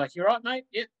 Brocky's like, you right, mate?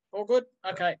 Yep, all good?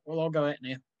 Okay, well, I'll go out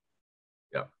now.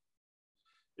 Yeah.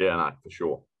 Yeah, no, for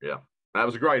sure. Yeah. That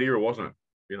was a great era, wasn't it?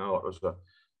 You know, it was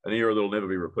an era that will never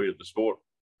be repeated in the sport.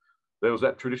 There was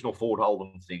that traditional Ford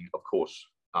Holden thing, of course.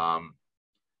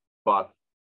 But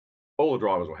all the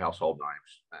drivers were household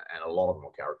names, and a lot of them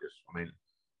were characters. I mean,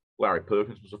 Larry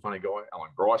Perkins was a funny guy. Alan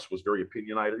Grice was very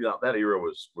opinionated. You know, that era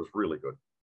was really good.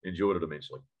 Enjoyed it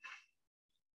immensely.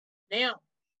 Now,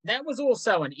 that was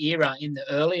also an era in the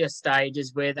earlier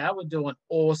stages where they were doing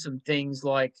awesome things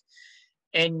like,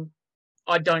 and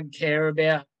I don't care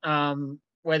about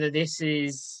whether this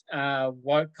is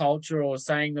woke culture or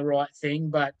saying the right thing,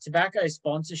 but tobacco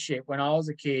sponsorship, when I was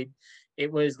a kid,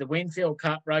 it was the Winfield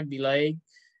Cup Rugby League,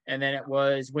 and then it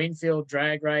was Winfield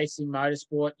Drag Racing,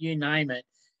 Motorsport, you name it.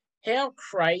 How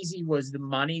crazy was the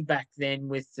money back then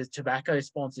with the tobacco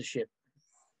sponsorship?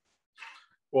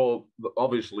 Well,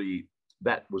 obviously,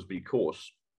 that was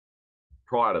because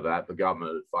prior to that, the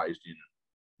government had phased in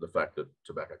the fact that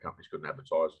tobacco companies couldn't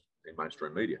advertise in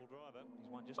mainstream media.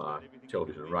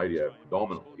 Television and radio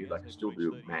predominantly. They could still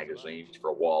do magazines for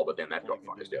a while, but then that got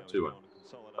phased out too. And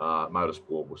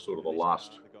motorsport was sort of the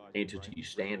last entity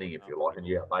standing, if you like. And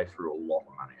yeah, they threw a lot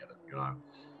of money at it, you know.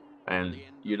 And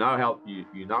you know how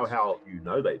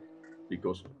they did,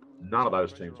 because none of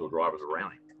those teams or drivers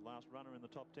around him.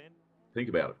 Think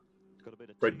about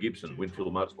it. Fred Gibson,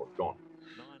 Winfield Motorsport, gone.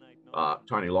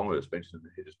 Tony Longhurst, Benson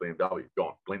Hedges BMW,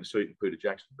 gone. Glenn Seaton, Peter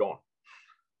Jackson, gone.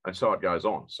 And so it goes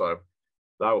on. So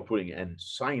they were putting an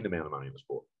insane amount of money in the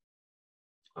sport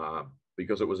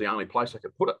because it was the only place they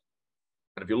could put it.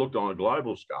 And if you looked on a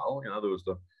global scale, you know, there was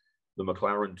the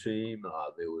McLaren team,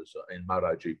 there was in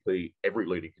MotoGP, every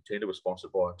leading contender was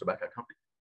sponsored by a tobacco company.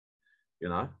 You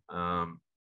know,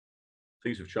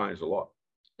 things have changed a lot.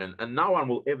 And no one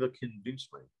will ever convince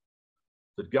me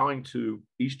that going to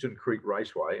Eastern Creek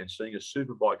Raceway and seeing a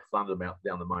superbike thunder mount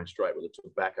down the main straight with a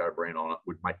tobacco brand on it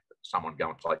would make someone go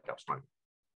and take up smoking.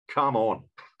 Come on.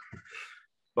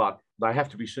 But they have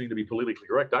to be seen to be politically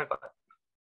correct, don't they?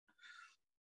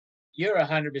 You're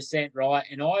 100% right.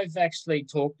 And I've actually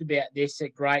talked about this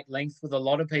at great length with a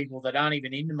lot of people that aren't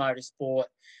even into motorsport.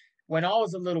 When I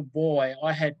was a little boy,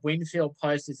 I had Winfield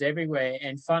posters everywhere.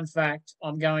 And fun fact,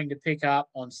 I'm going to pick up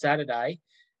on Saturday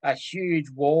a huge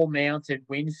wall-mounted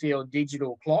Winfield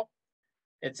digital clock.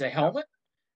 It's a helmet.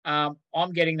 I'm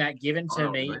getting that given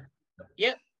to me.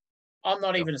 Yep. I'm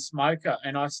not even a smoker,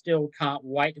 and I still can't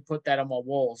wait to put that on my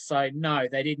wall. So, no,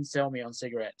 they didn't sell me on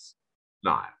cigarettes.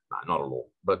 No, not at all.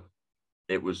 But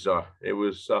it was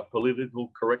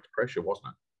political correct pressure, wasn't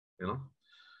it? You know,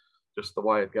 just the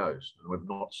way it goes. And we've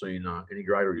not seen any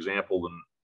greater example than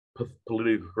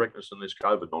political correctness in this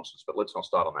COVID nonsense. But let's not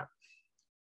start on that,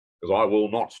 because I will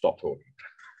not stop talking.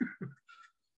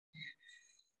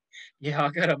 Yeah, I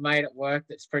got a mate at work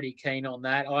that's pretty keen on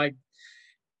that.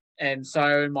 And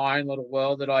so in my own little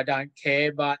world that I don't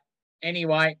care. But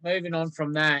anyway, moving on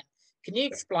from that, can you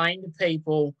explain to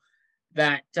people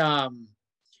that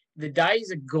the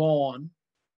days are gone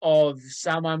of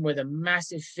someone with a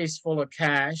massive fistful of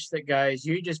cash that goes,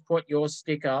 you just put your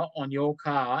sticker on your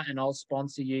car and I'll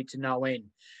sponsor you to no end?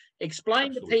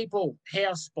 Explain Absolutely. to people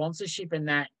how sponsorship in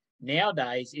that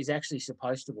nowadays is actually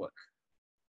supposed to work.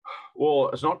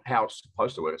 Well, it's not how it's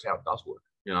supposed to work, it's how it does work.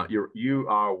 You know, you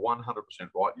are 100%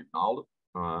 right. You've nailed it.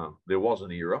 There was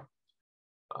an era.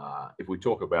 If we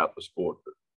talk about the sport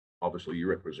that obviously you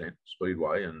represent,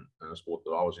 speedway, and a sport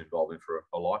that I was involved in for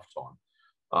a lifetime,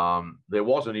 there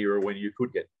was an era when you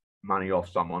could get money off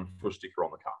someone for a sticker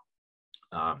on the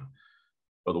car.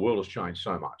 But the world has changed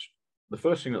so much. The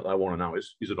first thing that they want to know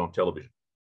is it on television?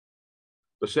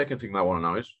 The second thing they want to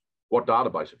know is, what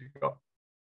database have you got?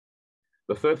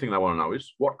 The third thing they want to know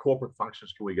is, what corporate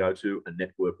functions can we go to and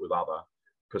network with other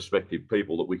prospective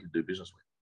people that we can do business with?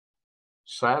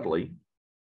 Sadly,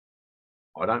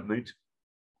 I don't need to.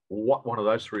 What one of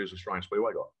those three has Australian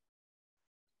Speedway got?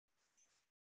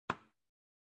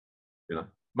 You know,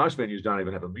 most venues don't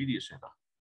even have a media centre.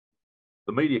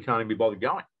 The media can't even be bothered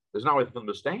going. There's nowhere for them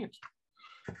to stand.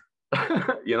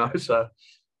 You know, so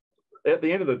at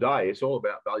the end of the day, it's all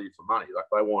about value for money. Like,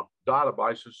 they want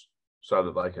databases so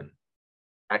that they can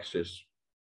access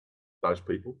those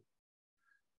people.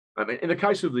 I mean, in the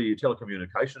case of the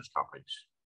telecommunications companies,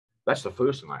 that's the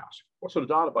first thing they ask. What sort of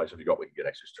database have you got we can get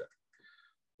access to?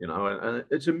 You know, and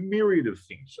it's a myriad of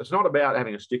things. It's not about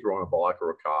having a sticker on a bike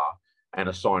or a car and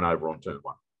a sign over on turn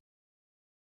one.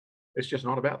 It's just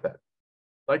not about that.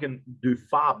 They can do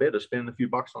far better spending a few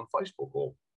bucks on Facebook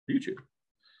or YouTube.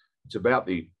 It's about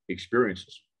the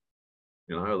experiences,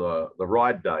 you know, the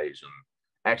ride days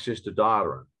and access to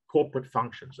data and corporate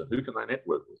functions and who can they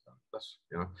network with them. That's,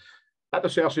 you know, at the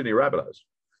South Sydney Rabbitohs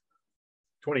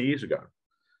 20 years ago,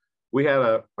 we had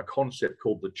a concept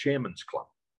called the Chairman's Club,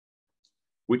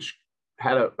 which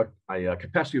had a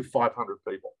capacity of 500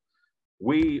 people.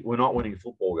 We were not winning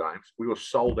football games. We were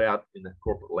sold out in that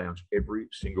corporate lounge every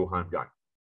single home game,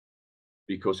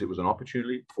 because it was an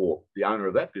opportunity for the owner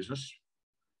of that business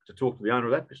to talk to the owner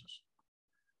of that business.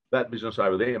 That business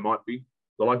over there might be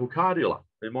the local car dealer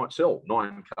who might sell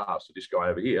 9 cars to this guy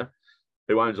over here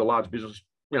who owns a large business,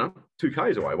 you know, 2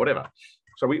 Ks away, whatever.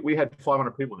 So we had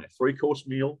 500 people in there, 3-course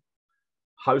meal,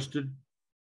 hosted,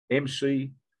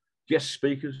 MC, guest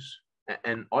speakers.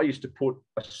 And I used to put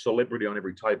a celebrity on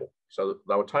every table. So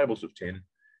they were tables of 10.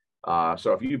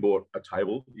 So if you bought a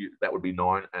table, that would be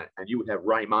 9. And you would have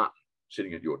Ray Martin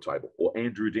sitting at your table, or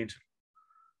Andrew Denton,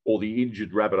 or the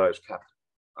injured Rabbitohs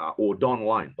captain, or Don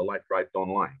Lane, the late great Don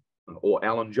Lane, or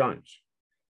Alan Jones.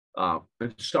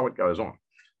 And so it goes on.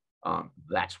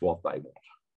 That's what they want.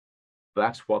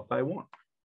 That's what they want.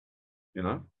 You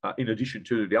know, in addition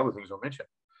to the other things I mentioned.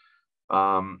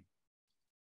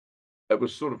 It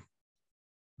was sort of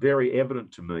very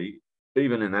evident to me,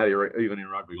 even in that era, even in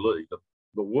rugby league, that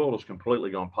the world has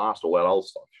completely gone past all that old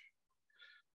stuff,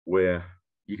 where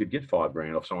you could get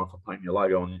 $5,000 off someone for painting your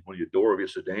logo on your door of your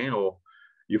sedan or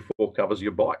your 4 covers of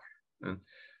your bike. And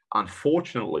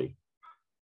unfortunately,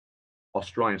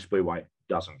 Australian Speedway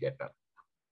doesn't get that.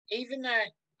 Even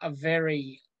at a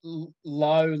very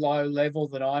low level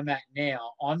that I'm at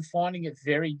now, I'm finding it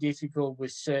very difficult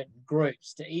with certain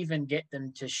groups to even get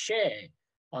them to share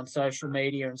on social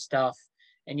media and stuff.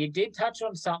 And you did touch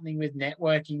on something with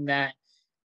networking that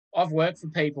I've worked for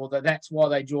people that's why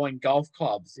they join golf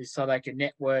clubs, is so they can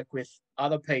network with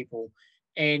other people.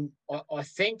 And I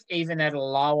think even at a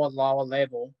lower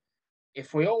level,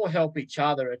 if we all help each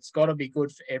other, it's got to be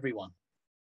good for everyone.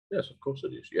 Yes, of course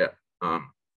it is. Yeah.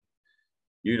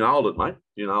 You nailed it, mate.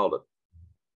 You nailed it.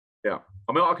 Yeah.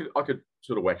 I mean, I could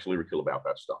sort of wax lyrical about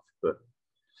that stuff, but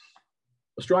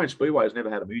Australian Speedway has never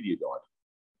had a media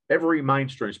guide. Every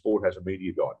mainstream sport has a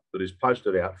media guide that is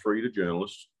posted out free to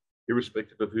journalists,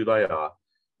 irrespective of who they are,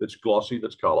 that's glossy,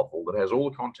 that's colourful, that has all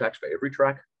the contacts for every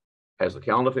track, has the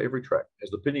calendar for every track, has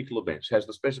the pinnacle events, has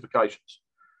the specifications,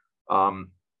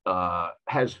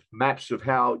 has maps of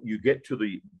how you get to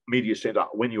the media centre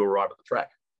when you arrive at the track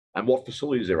and what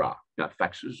facilities there are, you know,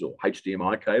 faxes or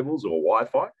HDMI cables or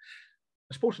Wi-Fi.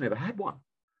 The sport's never had one.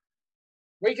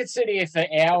 We could sit here for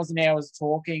hours and hours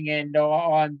talking, and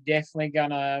I'm definitely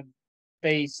going to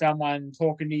be someone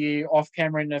talking to you off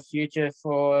camera in the future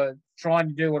for trying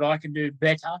to do what I can do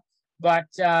better. But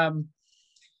in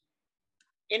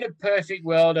a perfect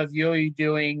world of you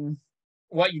doing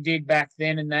what you did back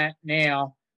then and that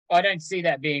now, I don't see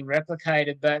that being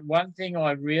replicated. But one thing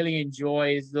I really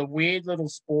enjoy is the weird little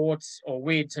sports, or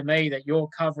weird to me, that you're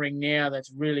covering now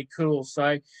that's really cool.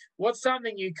 So what's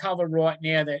something you cover right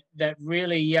now that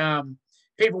really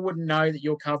people wouldn't know that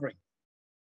you're covering?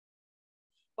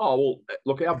 Oh, well,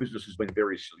 look, our business has been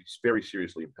very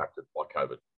seriously impacted by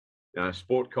COVID. You know,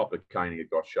 Sport Copper Caning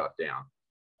got shut down.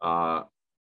 Our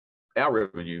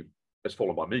revenue has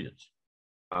fallen by millions.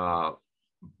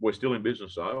 We're still in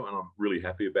business, though, and I'm really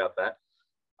happy about that.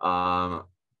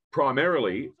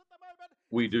 Primarily,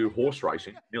 we do horse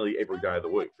racing nearly every day of the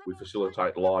week. We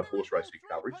facilitate live horse racing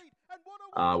coverage.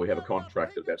 We have a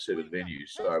contract at about 7 venues,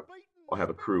 so I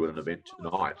have a crew at an event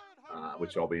tonight,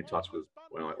 which I'll be in touch with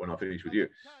when I finish with you.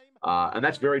 And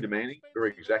that's very demanding,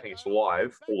 very exacting. It's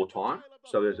live all the time,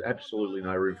 so there's absolutely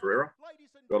no room for error.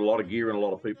 Got a lot of gear and a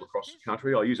lot of people across the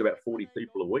country. I use about 40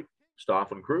 people a week,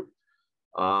 staff and crew.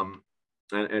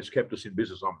 And it's kept us in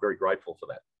business. I'm very grateful for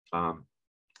that.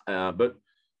 But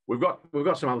we've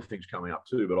got some other things coming up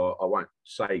too, but I won't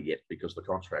say yet because the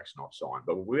contract's not signed.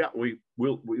 But we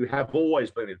have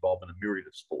always been involved in a myriad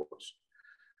of sports.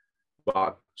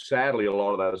 But sadly, a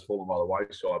lot of that has fallen by the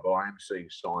wayside. But I am seeing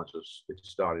signs of it's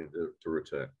starting to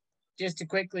return. Just to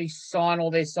quickly sign all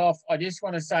this off, I just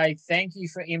want to say thank you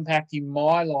for impacting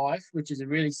my life, which is a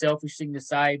really selfish thing to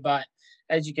say, but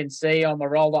as you can see, I'm a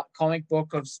rolled-up comic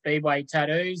book of Speedway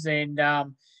tattoos, and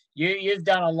you've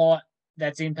done a lot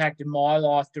that's impacted my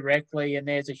life directly, and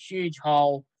there's a huge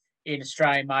hole in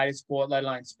Australian motorsport, let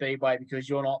alone Speedway, because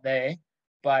you're not there.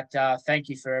 But thank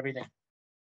you for everything.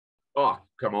 Oh,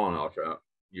 come on,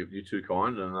 you're too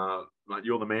kind, and mate,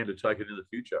 you're the man to take it in the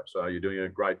future. So you're doing a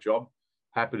great job.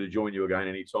 Happy to join you again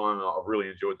anytime. I've really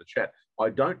enjoyed the chat. I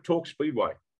don't talk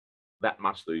Speedway that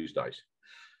much these days.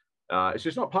 It's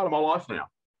just not part of my life now.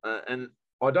 And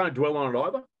I don't dwell on it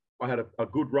either. I had a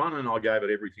good run and I gave it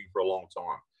everything for a long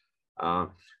time.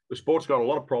 The sport's got a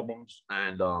lot of problems,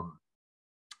 and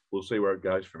we'll see where it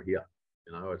goes from here.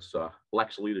 You know, it's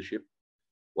lacks leadership,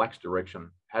 lacks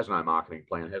direction, has no marketing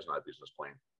plan, has no business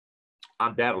plan.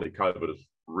 Undoubtedly, COVID has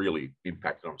really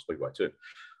impacted on Speedway too.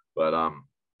 But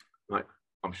mate,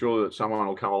 I'm sure that someone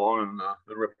will come along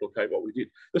and replicate what we did.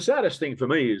 The saddest thing for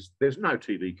me is there's no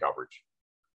TV coverage.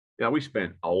 You know, we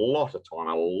spent a lot of time,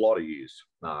 a lot of years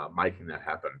making that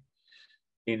happen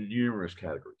in numerous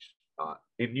categories,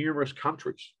 in numerous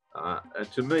countries.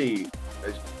 And to me,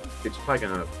 it's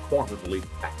taken a quantum leap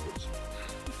backwards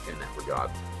in that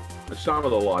regard. And some of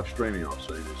the live streaming I've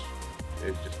seen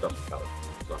it just doesn't cut it.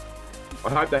 So I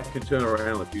hope that can turn around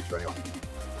in the future anyway.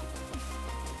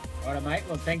 All right, mate.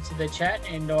 Well, thanks for the chat,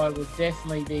 and I will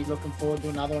definitely be looking forward to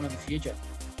another one in the future.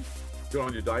 Good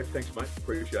on you, Dave. Thanks, mate.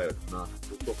 Appreciate it. We'll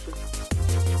talk soon.